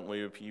type of event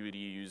loop you would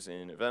use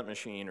in Event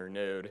Machine or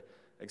Node,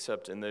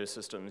 except in those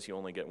systems you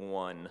only get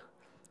one,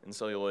 and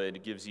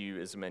Celluloid gives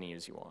you as many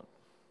as you want.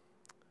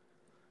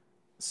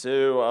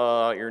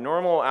 So your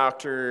normal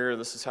actor,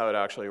 this is how it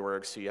actually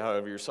works. So you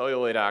have your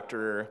Celluloid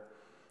actor.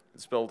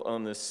 It's built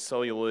on this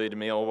Celluloid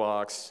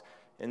mailbox.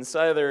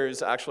 Inside there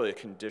is actually a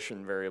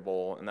condition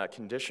variable, and that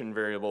condition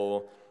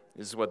variable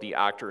is what the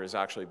actor is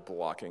actually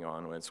blocking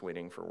on when it's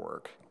waiting for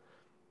work.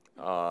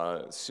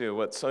 So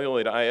what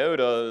Celluloid I/O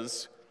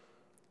does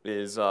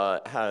is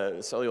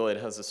Celluloid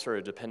has a sort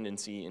of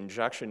dependency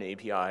injection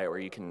API where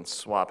you can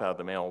swap out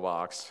the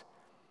mailbox.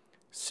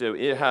 So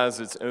it has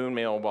its own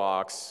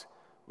mailbox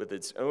with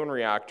its own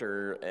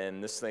reactor,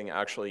 and this thing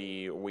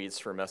actually waits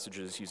for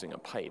messages using a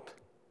pipe.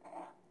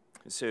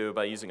 So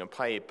by using a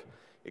pipe,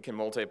 it can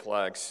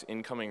multiplex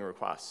incoming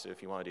requests. So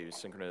if you want to do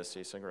synchronous,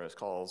 asynchronous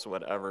calls,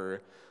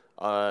 whatever,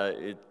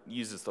 it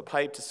uses the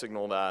pipe to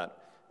signal that.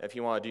 If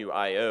you want to do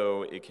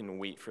I/O, it can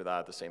wait for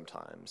that at the same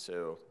time.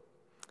 So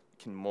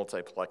it can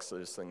multiplex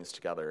those things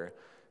together.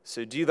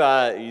 So to do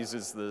that, it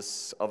uses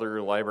this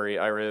other library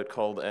I wrote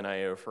called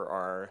NIO for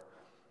R.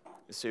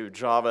 So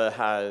Java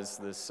has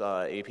this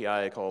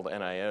API called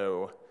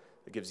NIO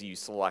that gives you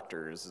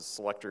selectors. The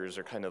selectors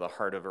are kind of the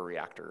heart of a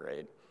reactor,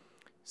 right?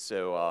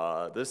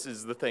 So this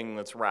is the thing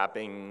that's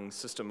wrapping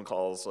system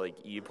calls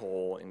like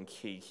epoll and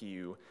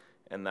KQ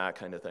and that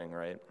kind of thing,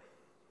 right?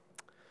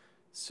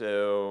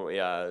 So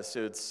yeah,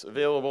 so it's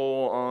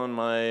available on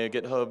my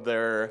GitHub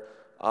there.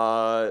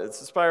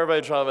 It's inspired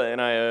by Java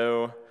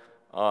NIO.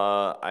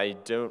 I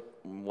don't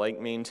like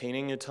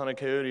maintaining a ton of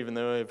code, even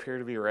though I appear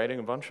to be writing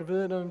a bunch of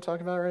it I'm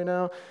talking about right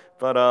now.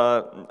 But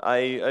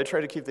I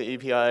try to keep the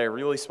API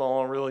really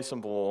small, really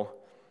simple.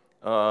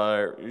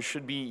 It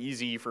should be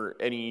easy for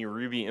any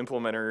Ruby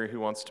implementer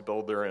who wants to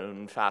build their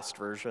own fast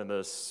version of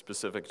this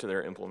specific to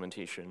their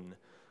implementation.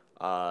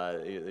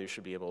 They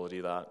should be able to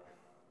do that.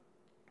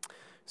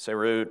 So I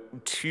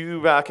wrote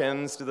two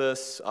backends to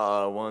this.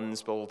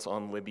 One's built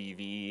on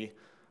libev.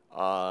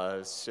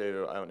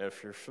 So I don't know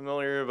if you're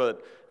familiar,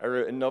 but I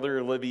wrote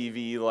another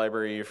libev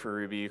library for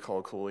Ruby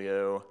called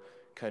Coolio,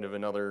 kind of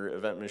another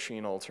event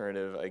machine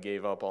alternative I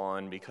gave up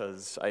on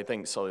because I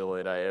think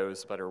Celluloid I/O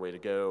is a better way to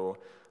go.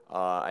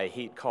 I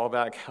hate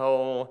callback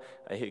hell,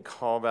 I hate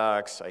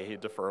callbacks, I hate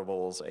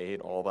deferables, I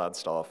hate all that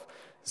stuff.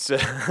 So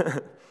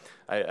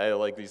I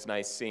like these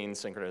nice sane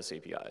synchronous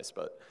APIs.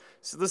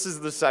 So this is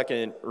the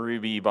second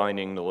Ruby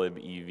binding to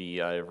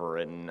libev I've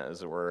written,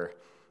 as it were.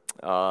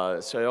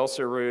 So I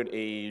also wrote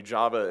a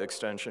Java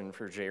extension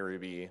for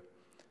JRuby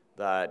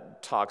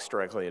that talks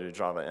directly to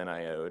Java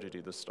NIO to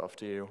do this stuff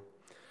too.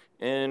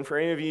 And for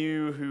any of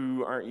you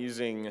who aren't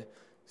using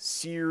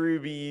C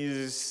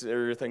Rubies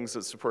or things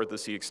that support the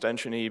C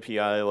extension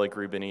API like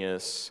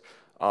Rubinius,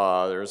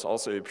 there's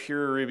also a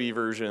pure Ruby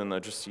version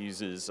that just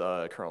uses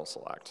kernel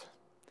select.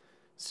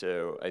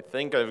 So I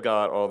think I've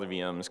got all the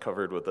VMs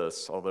covered with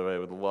this, although I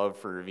would love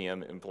for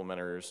VM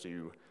implementers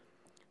to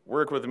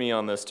work with me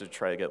on this to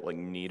try to get like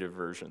native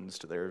versions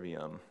to their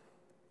VM.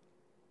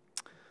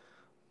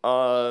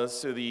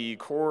 So the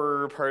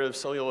core part of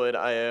Celluloid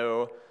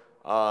I/O,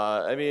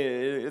 I mean,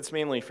 it's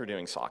mainly for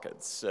doing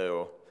sockets.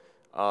 So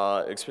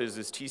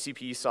exposes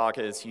TCP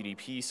sockets,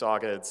 UDP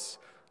sockets.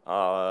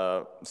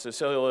 So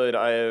Celluloid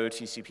I/O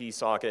TCP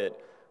socket,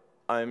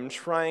 I'm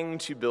trying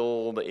to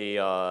build a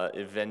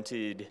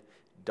evented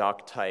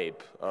duck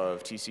type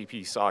of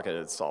TCP socket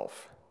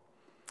itself.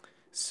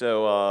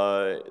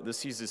 So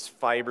this uses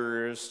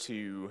fibers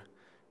to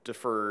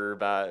defer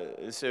back.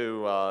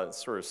 So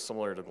it's sort of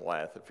similar to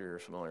Glyph, if you're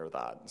familiar with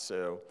that.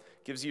 So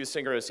it gives you a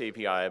synchronous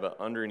API, but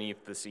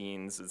underneath the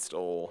scenes, it's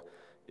still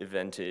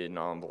evented,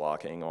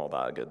 non-blocking, all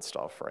that good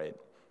stuff, right?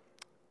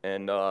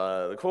 And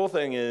the cool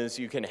thing is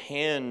you can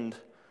hand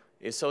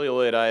a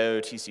Celluloid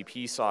I/O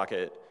TCP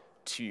socket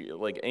to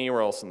like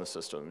anywhere else in the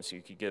system. So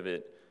you could give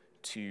it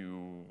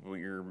to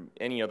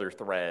any other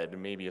thread,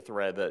 maybe a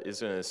thread that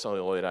isn't a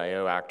Celluloid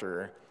I/O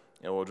actor,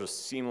 and it will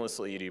just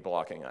seamlessly do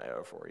blocking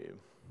I/O for you.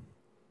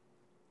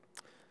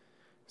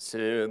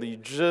 So the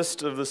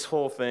gist of this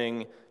whole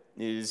thing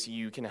is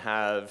you can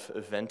have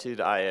evented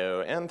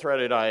I/O and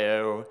threaded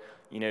I/O.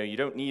 You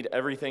don't need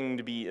everything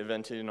to be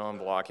evented in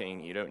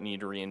on-blocking. You don't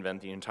need to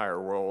reinvent the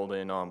entire world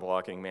in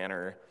on-blocking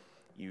manner.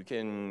 You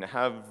can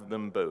have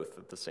them both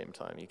at the same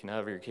time. You can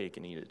have your cake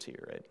and eat it too,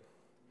 right?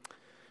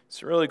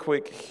 So really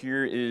quick,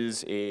 here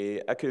is a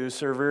Echo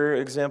server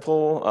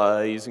example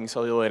using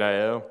Celluloid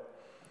IO.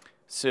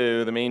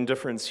 So the main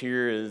difference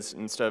here is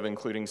instead of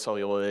including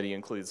Celluloid, you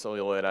include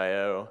Celluloid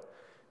IO.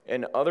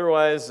 And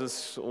otherwise,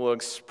 this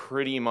looks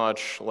pretty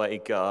much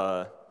like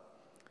the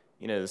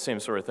same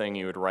sort of thing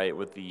you would write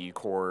with the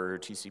core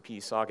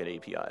TCP socket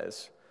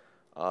APIs.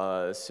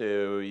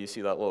 So you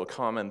see that little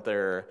comment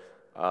there.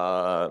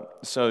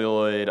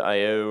 Celluloid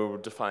IO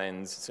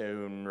defines its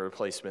own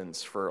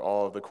replacements for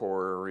all of the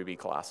core Ruby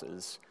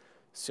classes.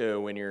 So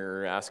when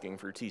you're asking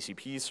for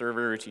TCP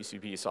server,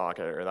 TCP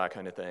socket, or that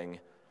kind of thing,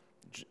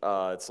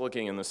 it's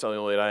looking in the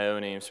Celluloid IO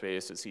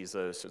namespace. It sees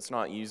those. So it's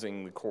not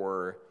using the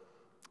core,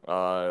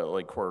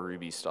 core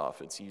Ruby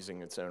stuff. It's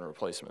using its own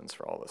replacements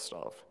for all this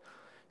stuff.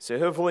 So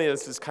hopefully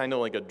this is kind of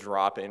like a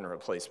drop-in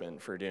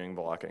replacement for doing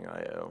blocking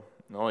IO.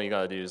 And all you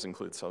gotta do is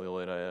include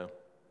Celluloid IO.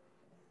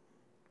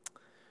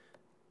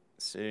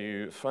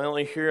 So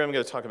finally here, I'm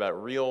going to talk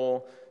about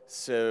Real.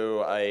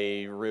 So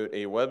I wrote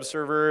a web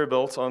server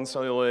built on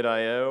Celluloid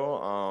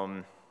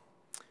IO.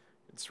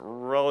 It's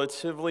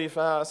relatively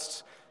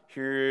fast.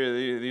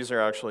 Here, these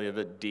are actually a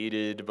bit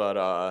dated,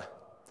 but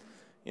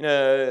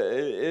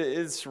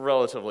it's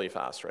relatively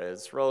fast, right?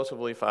 It's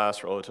relatively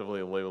fast,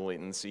 relatively low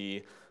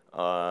latency.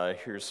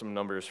 Here's some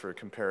numbers for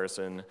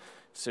comparison.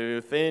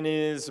 So Thin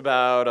is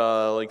about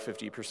like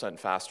 50%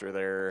 faster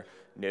there.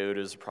 Node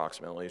is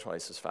approximately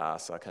twice as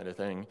fast, that kind of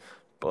thing.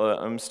 But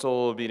I'm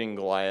still beating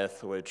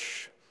Goliath,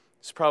 which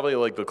is probably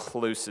like the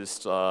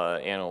closest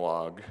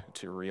analog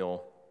to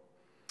Real.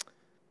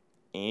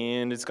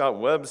 And it's got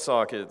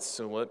WebSockets,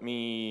 so let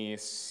me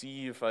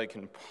see if I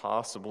can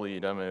possibly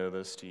demo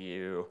this to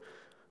you.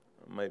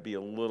 It might be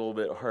a little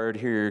bit hard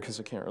here because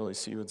I can't really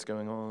see what's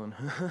going on.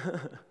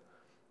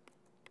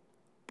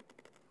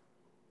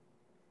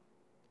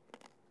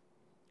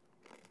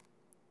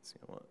 See,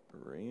 I want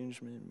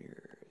arrangement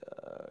mirror.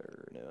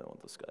 No, I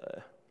want this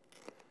guy.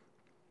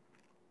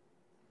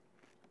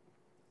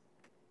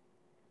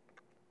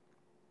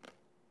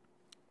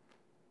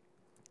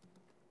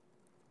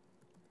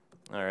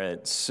 All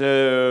right,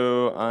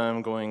 so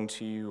I'm going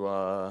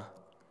to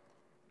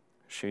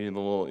show you the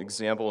little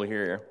example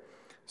here.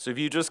 So if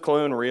you just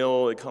clone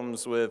Real, it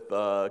comes with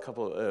a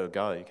couple of, oh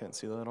God, you can't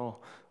see that at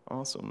all.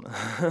 Awesome.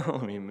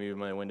 Let me move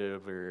my window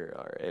over.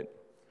 All right.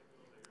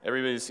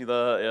 Everybody see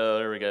that? Yeah,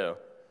 there we go.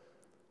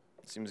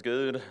 Seems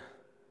good.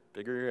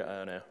 Bigger? I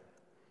don't know.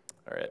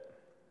 All right.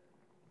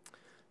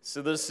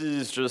 So this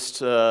is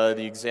just the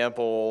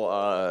example,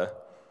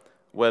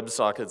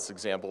 WebSockets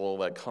example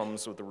that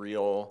comes with the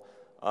Real.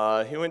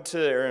 He went to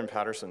Aaron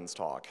Patterson's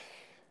talk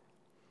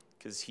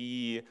because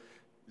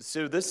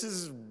so this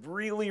is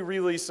really,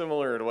 really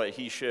similar to what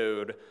he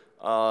showed.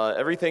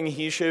 Everything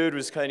he showed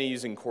was kind of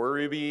using core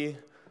Ruby.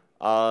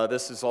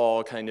 This is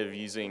all kind of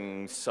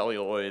using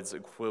Celluloid's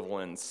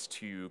equivalents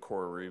to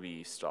core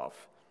Ruby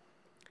stuff.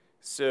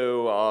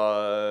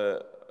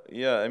 So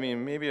yeah, I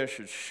mean, maybe I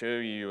should show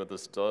you what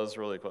this does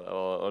really quick.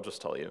 I'll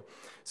just tell you.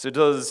 So it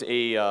does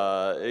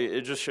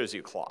it just shows you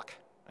a clock.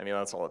 I mean,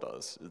 that's all it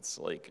does. It's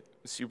like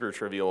super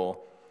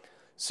trivial.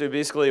 So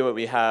basically what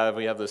we have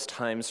this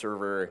time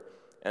server,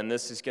 and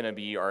this is gonna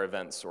be our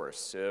event source.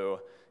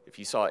 So if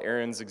you saw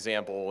Aaron's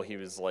example, he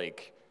was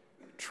like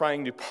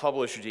trying to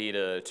publish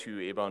data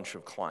to a bunch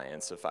of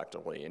clients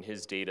effectively, and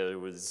his data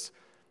was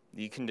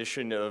the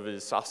condition of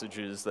his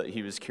sausages that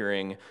he was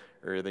curing,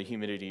 or the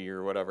humidity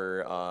or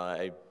whatever.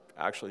 I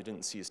actually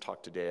didn't see his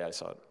talk today. I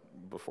saw it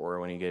before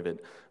when he gave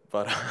it.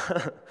 But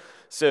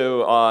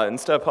so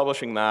instead of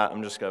publishing that,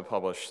 I'm just going to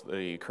publish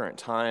the current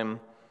time.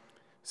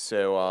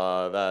 So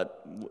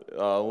that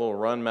little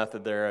run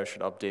method there, I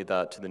should update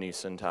that to the new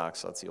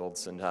syntax. That's the old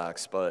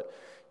syntax. But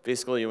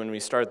basically, when we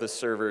start this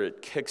server,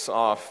 it kicks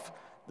off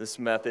this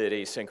method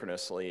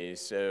asynchronously.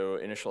 So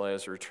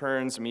initialize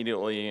returns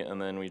immediately,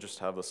 and then we just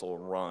have this little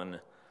run.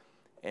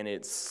 And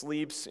it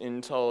sleeps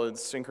until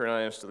it's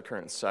synchronized to the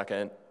current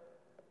second.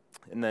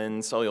 And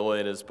then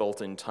Celluloid is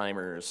built-in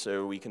timers,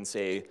 so we can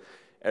say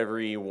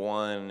every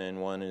 1 and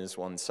 1 is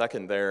 1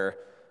 second there.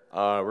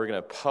 We're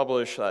going to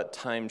publish that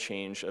time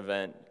change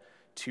event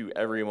to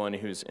everyone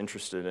who's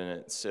interested in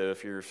it. So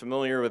if you're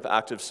familiar with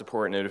active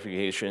support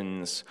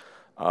notifications,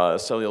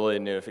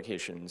 Celluloid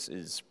notifications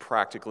is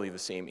practically the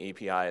same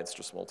API, it's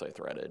just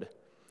multi-threaded.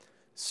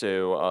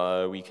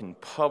 So we can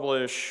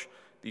publish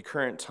the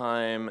current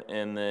time,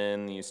 and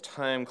then these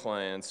time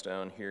clients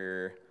down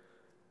here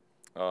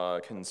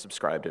can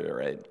subscribe to it,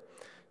 right?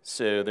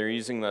 So they're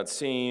using that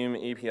same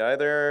API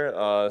there.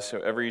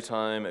 So every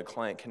time a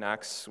client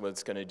connects, what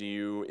it's going to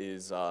do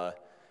is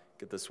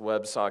get this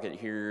WebSocket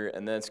here,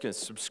 and then it's going to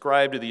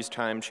subscribe to these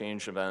time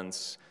change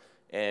events.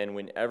 And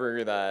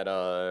whenever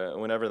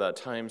that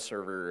time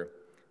server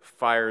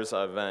fires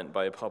an event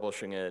by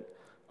publishing it,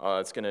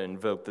 it's going to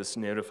invoke this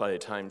notify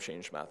time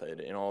change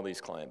method in all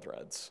these client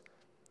threads.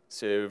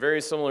 So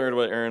very similar to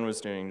what Aaron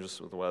was doing just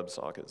with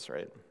WebSockets,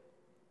 right?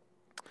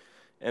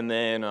 And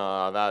then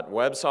that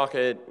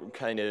WebSocket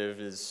kind of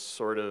is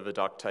sort of a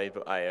duck type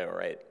IO,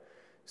 right?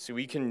 So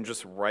we can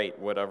just write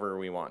whatever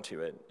we want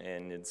to it,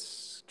 and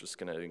it's just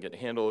going to get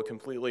handled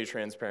completely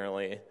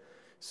transparently.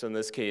 So in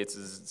this case,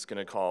 it's going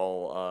to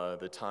call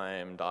the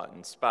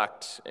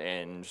time.inspect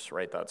and just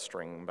write that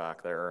string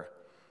back there.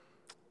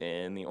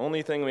 And the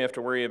only thing we have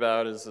to worry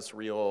about is this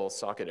real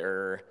socket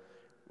error,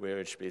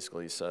 which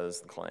basically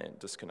says the client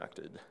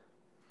disconnected.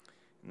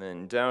 And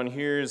then down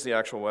here is the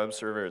actual web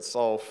server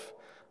itself.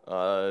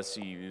 So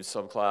you use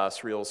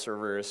subclass real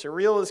server. So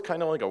real is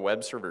kind of like a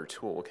web server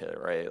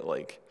toolkit, right?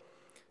 Like,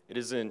 it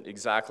isn't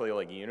exactly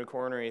like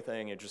Unicorn or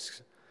anything.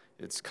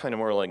 It's kind of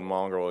more like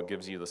Mongrel. It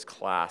gives you this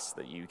class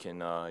that you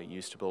can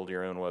use to build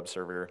your own web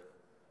server.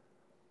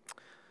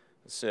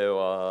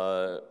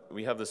 So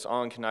we have this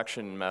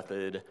onConnection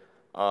method.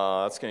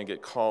 That's going to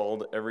get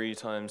called every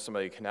time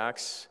somebody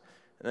connects.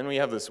 And then we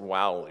have this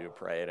while loop,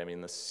 right? I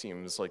mean, this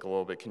seems like a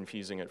little bit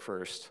confusing at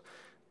first.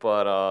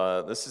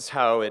 But this is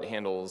how it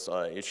handles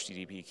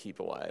HTTP keep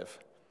alive.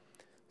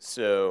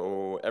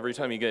 So every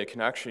time you get a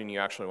connection, you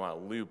actually want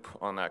to loop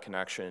on that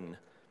connection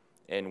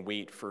and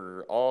wait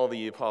for all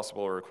the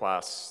possible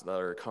requests that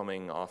are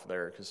coming off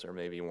there, because there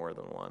may be more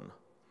than one.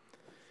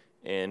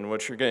 And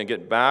what you're going to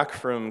get back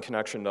from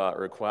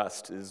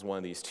connection.request is one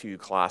of these two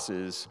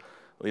classes.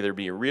 It'll either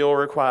be a real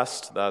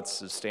request,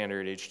 that's a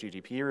standard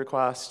HTTP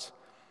request,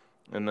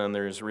 and then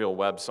there's real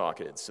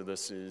WebSocket. So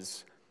this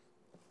is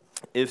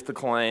if the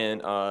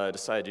client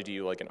decided to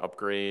do like an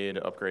upgrade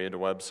to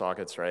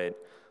WebSockets, right?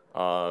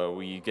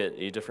 We get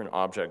a different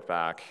object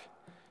back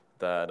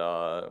that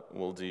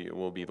will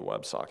be the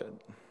WebSocket.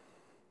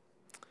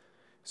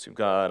 So we've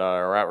got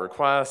our route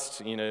request,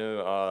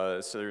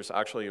 so there's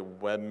actually a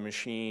web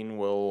machine.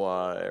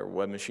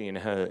 Web machine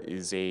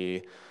is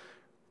a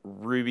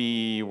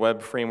Ruby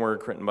web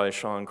framework written by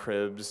Sean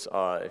Cribbs.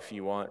 If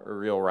you want a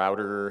real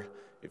router,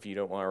 if you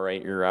don't want to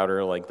write your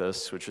router like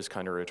this, which is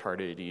kind of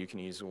retarded, you can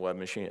use a web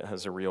machine that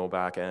has a real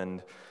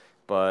backend.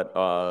 But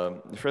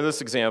for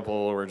this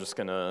example, we're just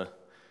going to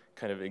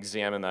kind of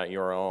examine that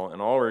URL,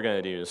 and all we're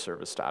going to do is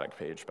serve a static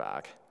page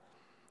back.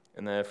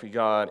 And then if we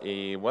got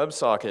a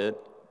WebSocket,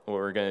 what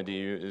we're going to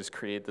do is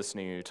create this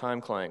new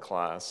time client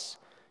class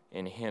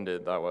and hand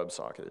it that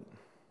WebSocket.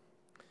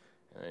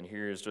 And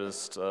here's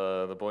just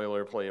the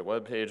boilerplate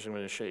web page I'm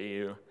going to show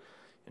you.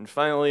 And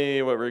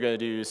finally, what we're going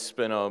to do is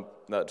spin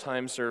up that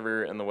time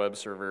server and the web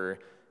server,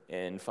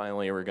 and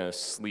finally we're going to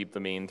sleep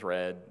the main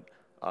thread.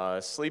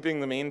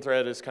 Sleeping the main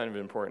thread is kind of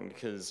important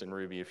because in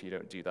Ruby, if you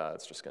don't do that,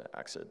 it's just going to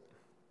exit.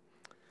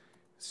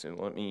 So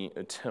let me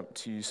attempt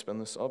to spin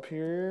this up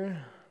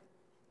here.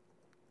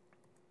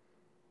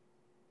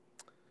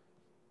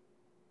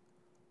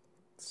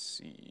 Let's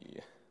see.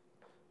 There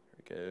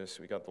we go.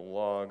 So we got the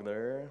log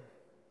there.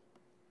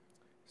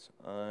 So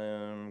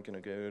I'm going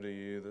to go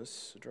to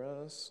this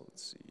address.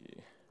 Let's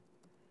see.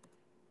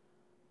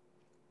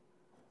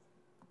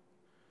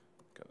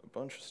 Got a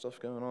bunch of stuff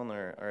going on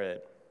there. All right.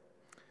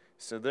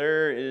 So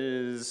there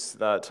is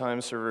that time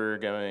server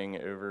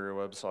going over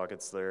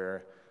WebSockets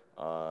there.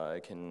 I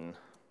can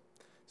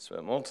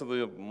spin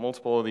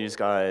multiple of these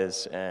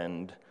guys,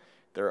 and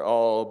they're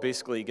all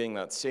basically getting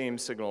that same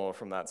signal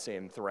from that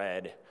same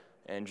thread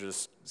and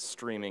just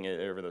streaming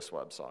it over this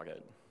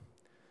WebSocket.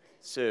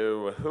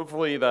 So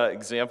hopefully that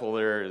example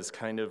there is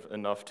kind of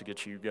enough to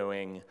get you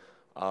going.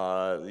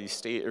 The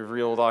state of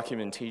real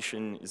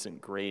documentation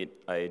isn't great.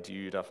 I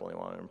do definitely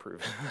want to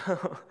improve it.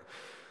 All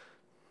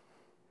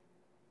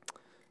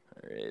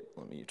right,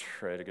 let me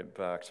try to get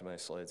back to my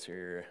slides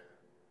here.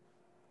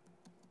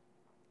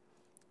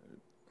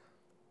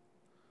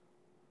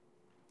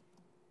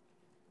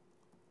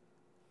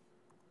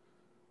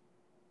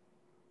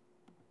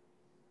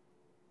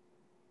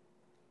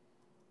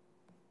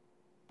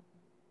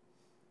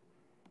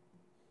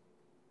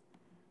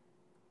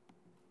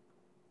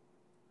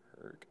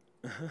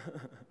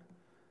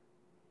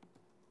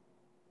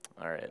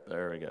 All right,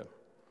 there we go.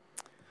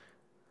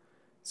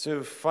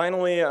 So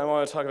finally, I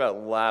want to talk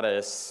about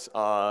Lattice.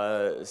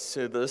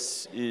 So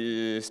this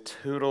is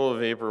total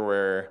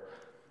vaporware,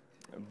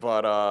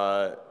 but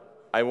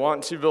I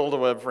want to build a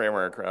web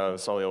framework out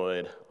of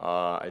Celluloid.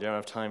 I don't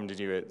have time to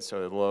do it,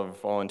 so I'd love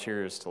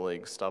volunteers to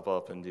like step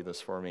up and do this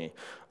for me.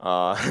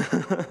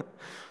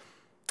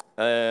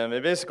 My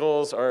basic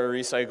goals are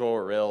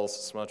recycle Rails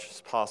as much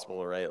as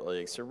possible, right?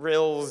 Like, so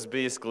Rails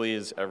basically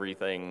is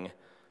everything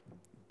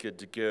good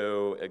to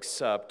go,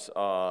 except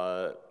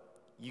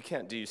you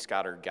can't do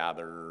scatter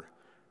gather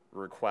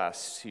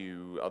requests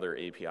to other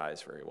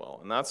APIs very well,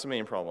 and that's the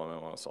main problem I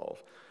want to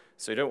solve.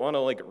 So I don't want to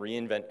like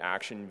reinvent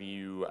Action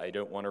View. I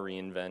don't want to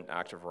reinvent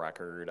Active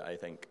Record. I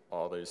think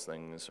all those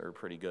things are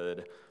pretty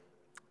good.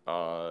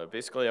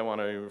 Basically, I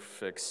want to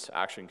fix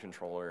Action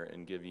Controller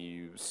and give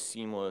you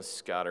seamless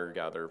scatter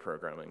gather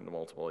programming to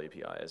multiple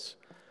APIs.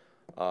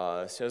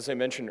 So as I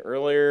mentioned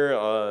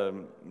earlier,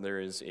 there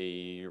is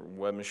a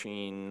web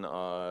machine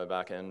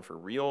backend for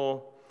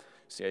real.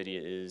 So the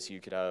idea is you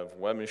could have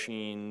web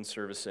machine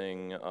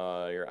servicing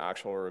your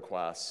actual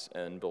requests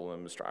and build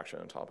an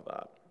abstraction on top of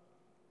that.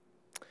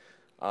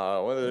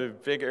 One of the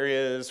big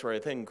areas where I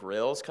think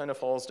Rails kind of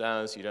falls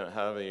down is you don't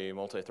have a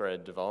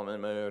multi-thread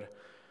development mode.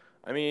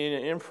 I mean,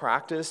 in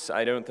practice,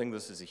 I don't think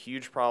this is a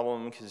huge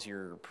problem because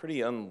you're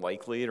pretty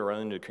unlikely to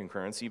run into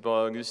concurrency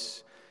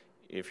bugs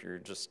if you're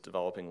just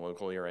developing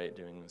locally, right,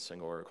 doing a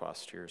single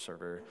request to your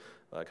server,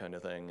 that kind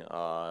of thing.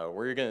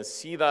 Where you're gonna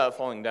see that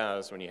falling down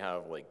is when you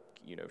have like,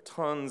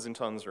 tons and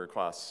tons of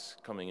requests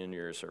coming into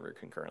your server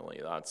concurrently.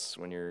 That's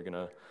when you're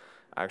gonna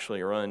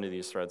actually run into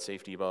these thread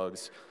safety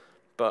bugs.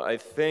 But I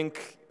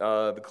think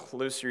the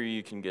closer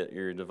you can get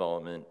your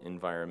development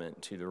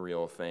environment to the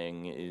real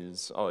thing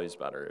is always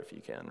better if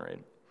you can, right?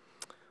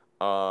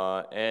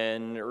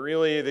 And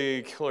really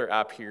the killer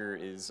app here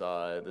is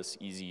this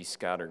easy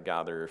scatter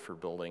gather for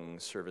building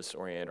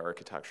service-oriented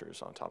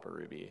architectures on top of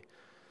Ruby.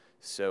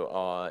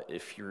 So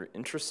if you're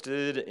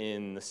interested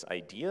in this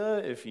idea,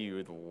 if you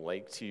would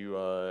like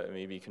to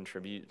maybe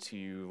contribute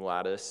to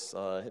Lattice,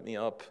 hit me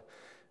up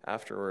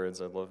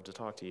afterwards. I'd love to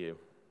talk to you.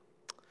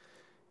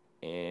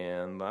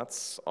 And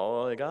that's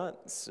all I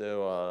got.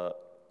 So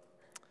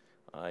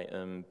I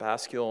am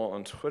Baskill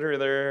on Twitter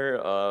there.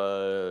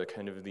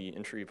 Kind of the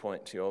entry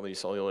point to all these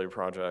Celluloid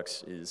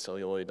projects is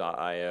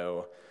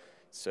celluloid.io.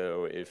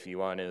 So if you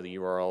want to know the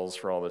URLs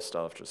for all this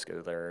stuff, just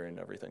go there and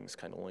everything's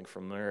kind of linked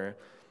from there.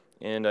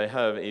 And I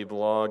have a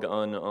blog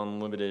on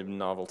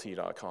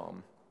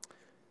unlimitednovelty.com.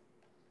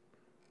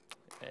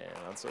 And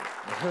that's it.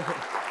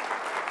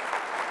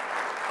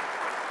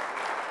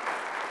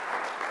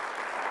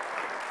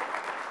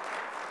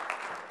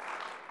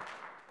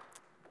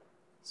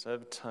 So I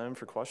have time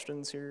for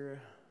questions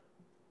here?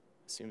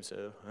 Assume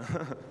so.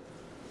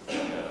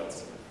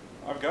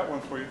 I've got one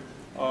for you.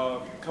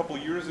 A couple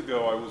years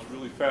ago, I was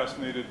really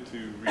fascinated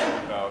to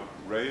read about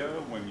Rhea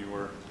when you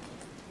were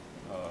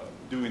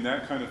doing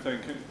that kind of thing.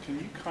 Can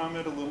you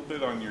comment a little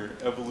bit on your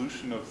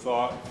evolution of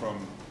thought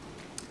from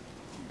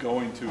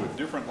going to a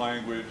different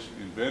language,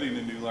 inventing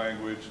a new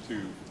language,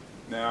 to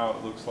now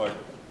it looks like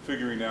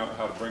figuring out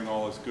how to bring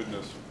all this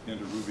goodness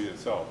into Ruby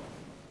itself?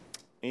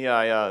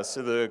 Yeah.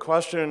 So the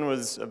question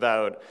was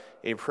about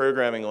a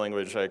programming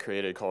language I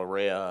created called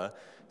Rhea.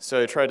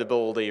 So I tried to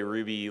build a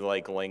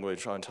Ruby-like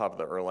language on top of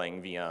the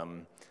Erlang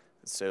VM.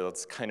 So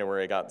that's kind of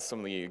where I got some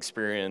of the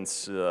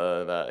experience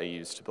that I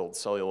used to build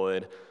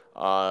Celluloid.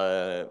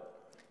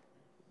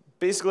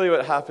 Basically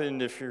what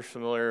happened, if you're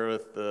familiar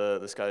with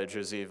this guy,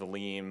 Jose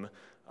Valim,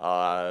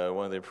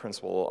 one of the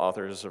principal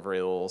authors of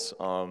Rails,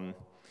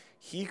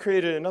 he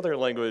created another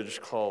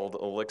language called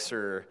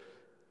Elixir,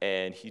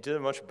 and he did a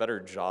much better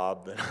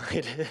job than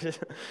I did.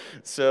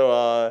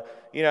 So,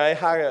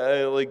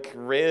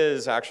 Rhea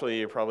is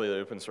actually probably the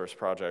open source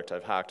project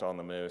I've hacked on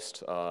the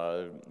most.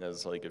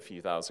 There's like a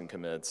few thousand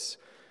commits.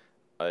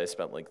 I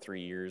spent like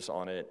 3 years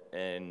on it,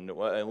 and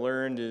what I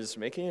learned is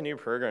making a new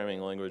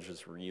programming language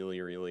is really,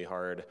 really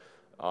hard.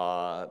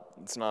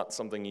 It's not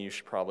something you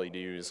should probably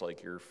do as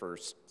like your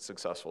first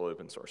successful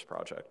open source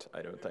project,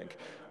 I don't think.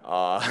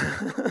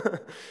 I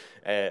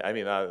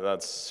mean,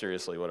 that's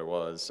seriously what it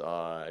was.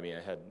 I mean,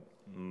 I had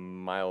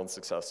mild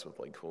success with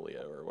like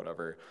Coolio or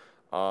whatever.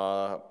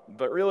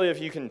 But really,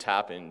 if you can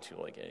tap into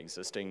like an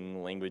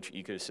existing language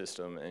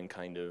ecosystem and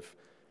kind of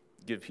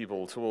give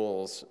people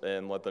tools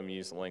and let them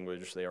use the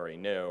language they already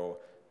know,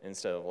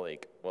 instead of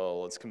like,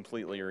 well, let's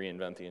completely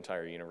reinvent the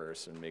entire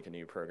universe and make a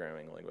new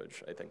programming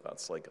language. I think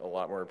that's like a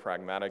lot more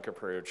pragmatic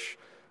approach.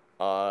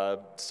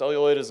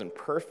 Celluloid isn't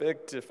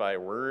perfect. If I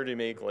were to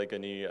make like a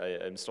new,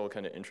 I'm still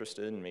kind of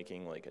interested in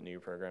making like a new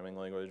programming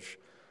language,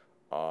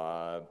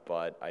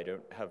 but I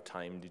don't have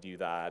time to do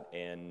that,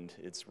 and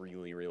it's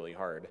really, really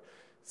hard.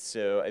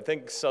 So I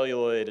think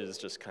Celluloid is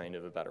just kind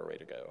of a better way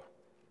to go.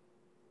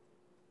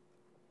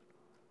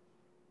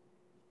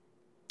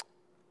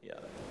 Yeah.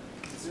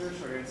 Is there a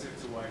short answer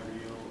to why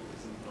Real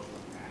isn't built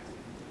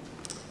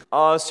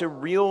on Rack? So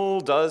Real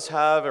does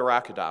have a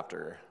rack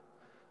adapter.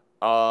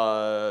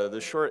 The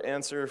short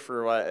answer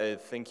for why I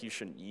think you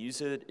shouldn't use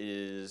it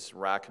is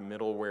rack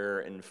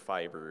middleware and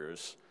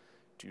fibers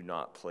do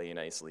not play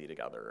nicely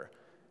together.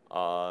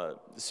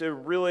 So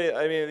really,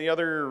 I mean, the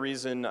other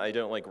reason I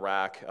don't like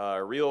rack,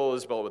 Real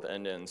is built with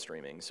end-to-end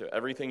streaming. So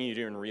everything you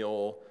do in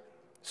Real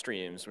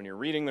streams, when you're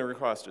reading the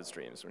requested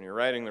streams, when you're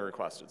writing the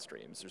requested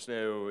streams, there's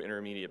no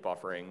intermediate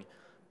buffering.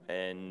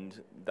 And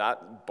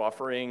that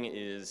buffering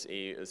is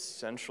an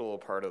essential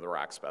part of the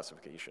rack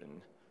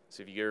specification.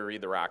 So if you go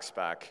read the rack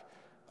spec,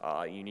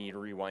 you need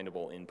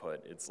rewindable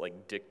input. It's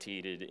like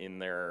dictated in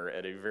there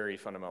at a very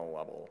fundamental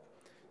level.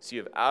 So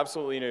you have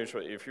absolutely no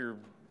choice. If you're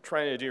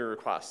trying to do a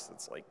request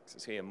that's like,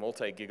 say, a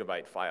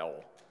multi-gigabyte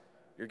file,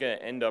 you're going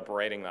to end up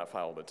writing that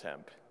file to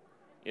temp.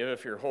 Even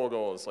if your whole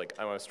goal is like,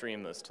 I want to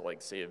stream this to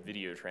like, say, a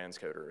video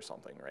transcoder or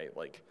something, right?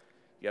 Like,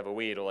 you have a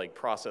way to like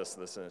process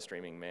this in a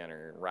streaming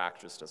manner.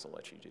 Rack just doesn't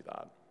let you do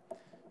that.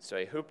 So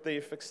I hope they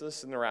fix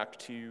this in the Rack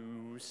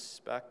 2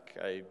 spec.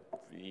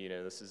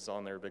 This is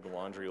on their big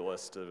laundry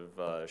list of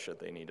shit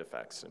they need to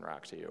fix in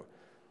Rack 2.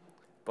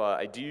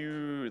 But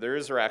there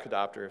is a Rack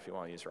adapter if you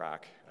want to use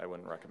Rack. I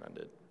wouldn't recommend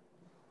it.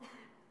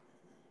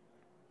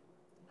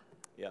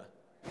 Yeah.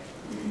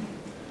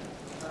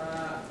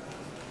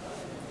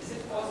 Is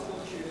it possible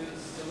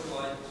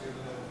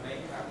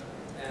make a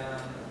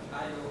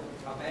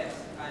batch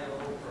I/O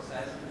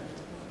processing.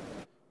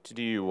 To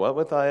do what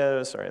with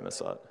I/O? Sorry, I missed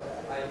that.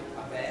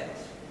 A batch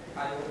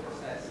I/O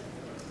processing.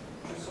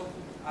 So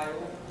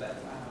I/O batch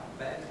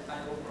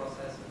I/O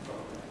processing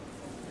program.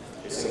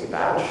 You're saying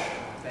batch?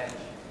 Batch.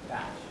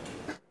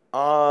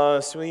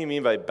 So what do you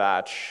mean by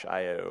batch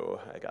I/O,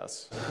 I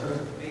guess?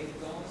 Make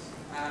those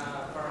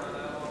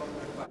parallel.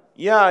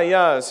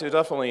 Yeah, so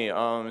definitely.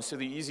 So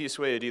the easiest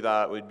way to do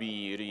that would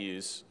be to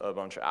use a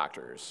bunch of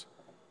actors.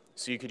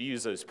 So you could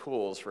use those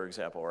pools, for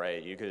example,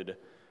 right? You could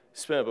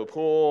spin up a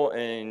pool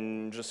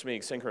and just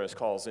make synchronous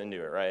calls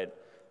into it, right?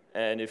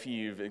 And if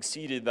you've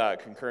exceeded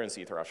that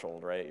concurrency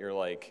threshold, right, you're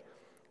like,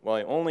 well,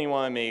 I only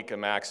want to make a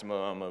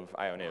maximum of,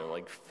 I don't know,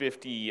 like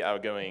 50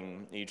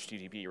 outgoing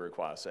HTTP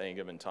requests at any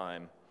given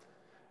time.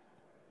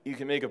 You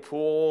can make a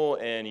pool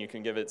and you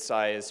can give it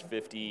size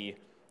 50,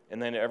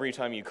 and then every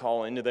time you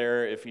call into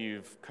there, if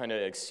you've kind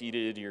of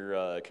exceeded your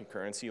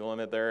concurrency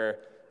limit there,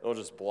 it'll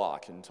just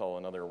block until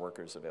another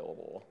worker is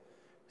available.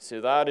 So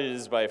that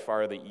is by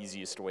far the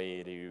easiest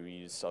way to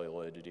use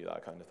Celluloid to do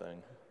that kind of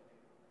thing.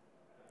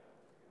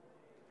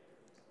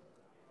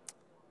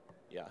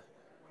 Yeah.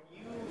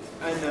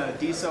 In the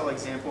DCell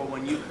example,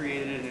 when you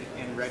created it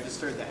and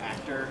registered the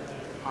actor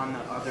on the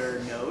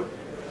other node,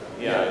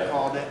 Yeah.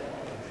 called it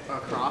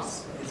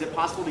across, is it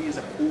possible to use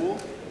a pool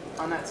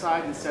on that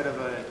side instead of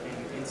an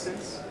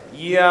instance?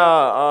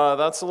 Yeah,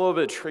 that's a little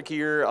bit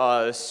trickier.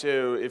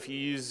 So if you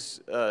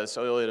use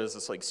Celluloid as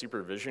this like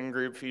supervision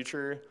group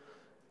feature,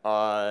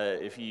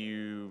 if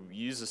you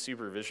use a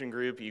supervision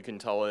group, you can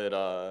tell it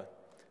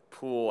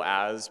pool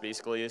as,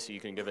 basically, so you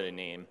can give it a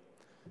name.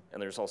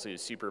 And there's also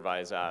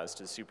supervise as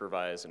to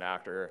supervise an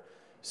actor.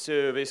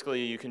 So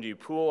basically, you can do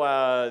pool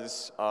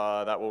as,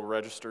 that will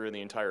register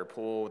the entire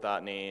pool with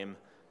that name,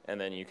 and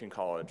then you can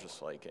call it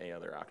just like any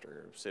other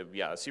actor. So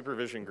yeah, a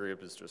supervision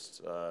group is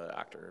just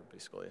actor,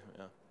 basically,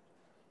 yeah.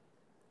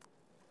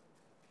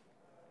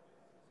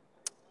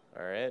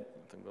 All right,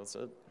 I think that's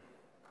it.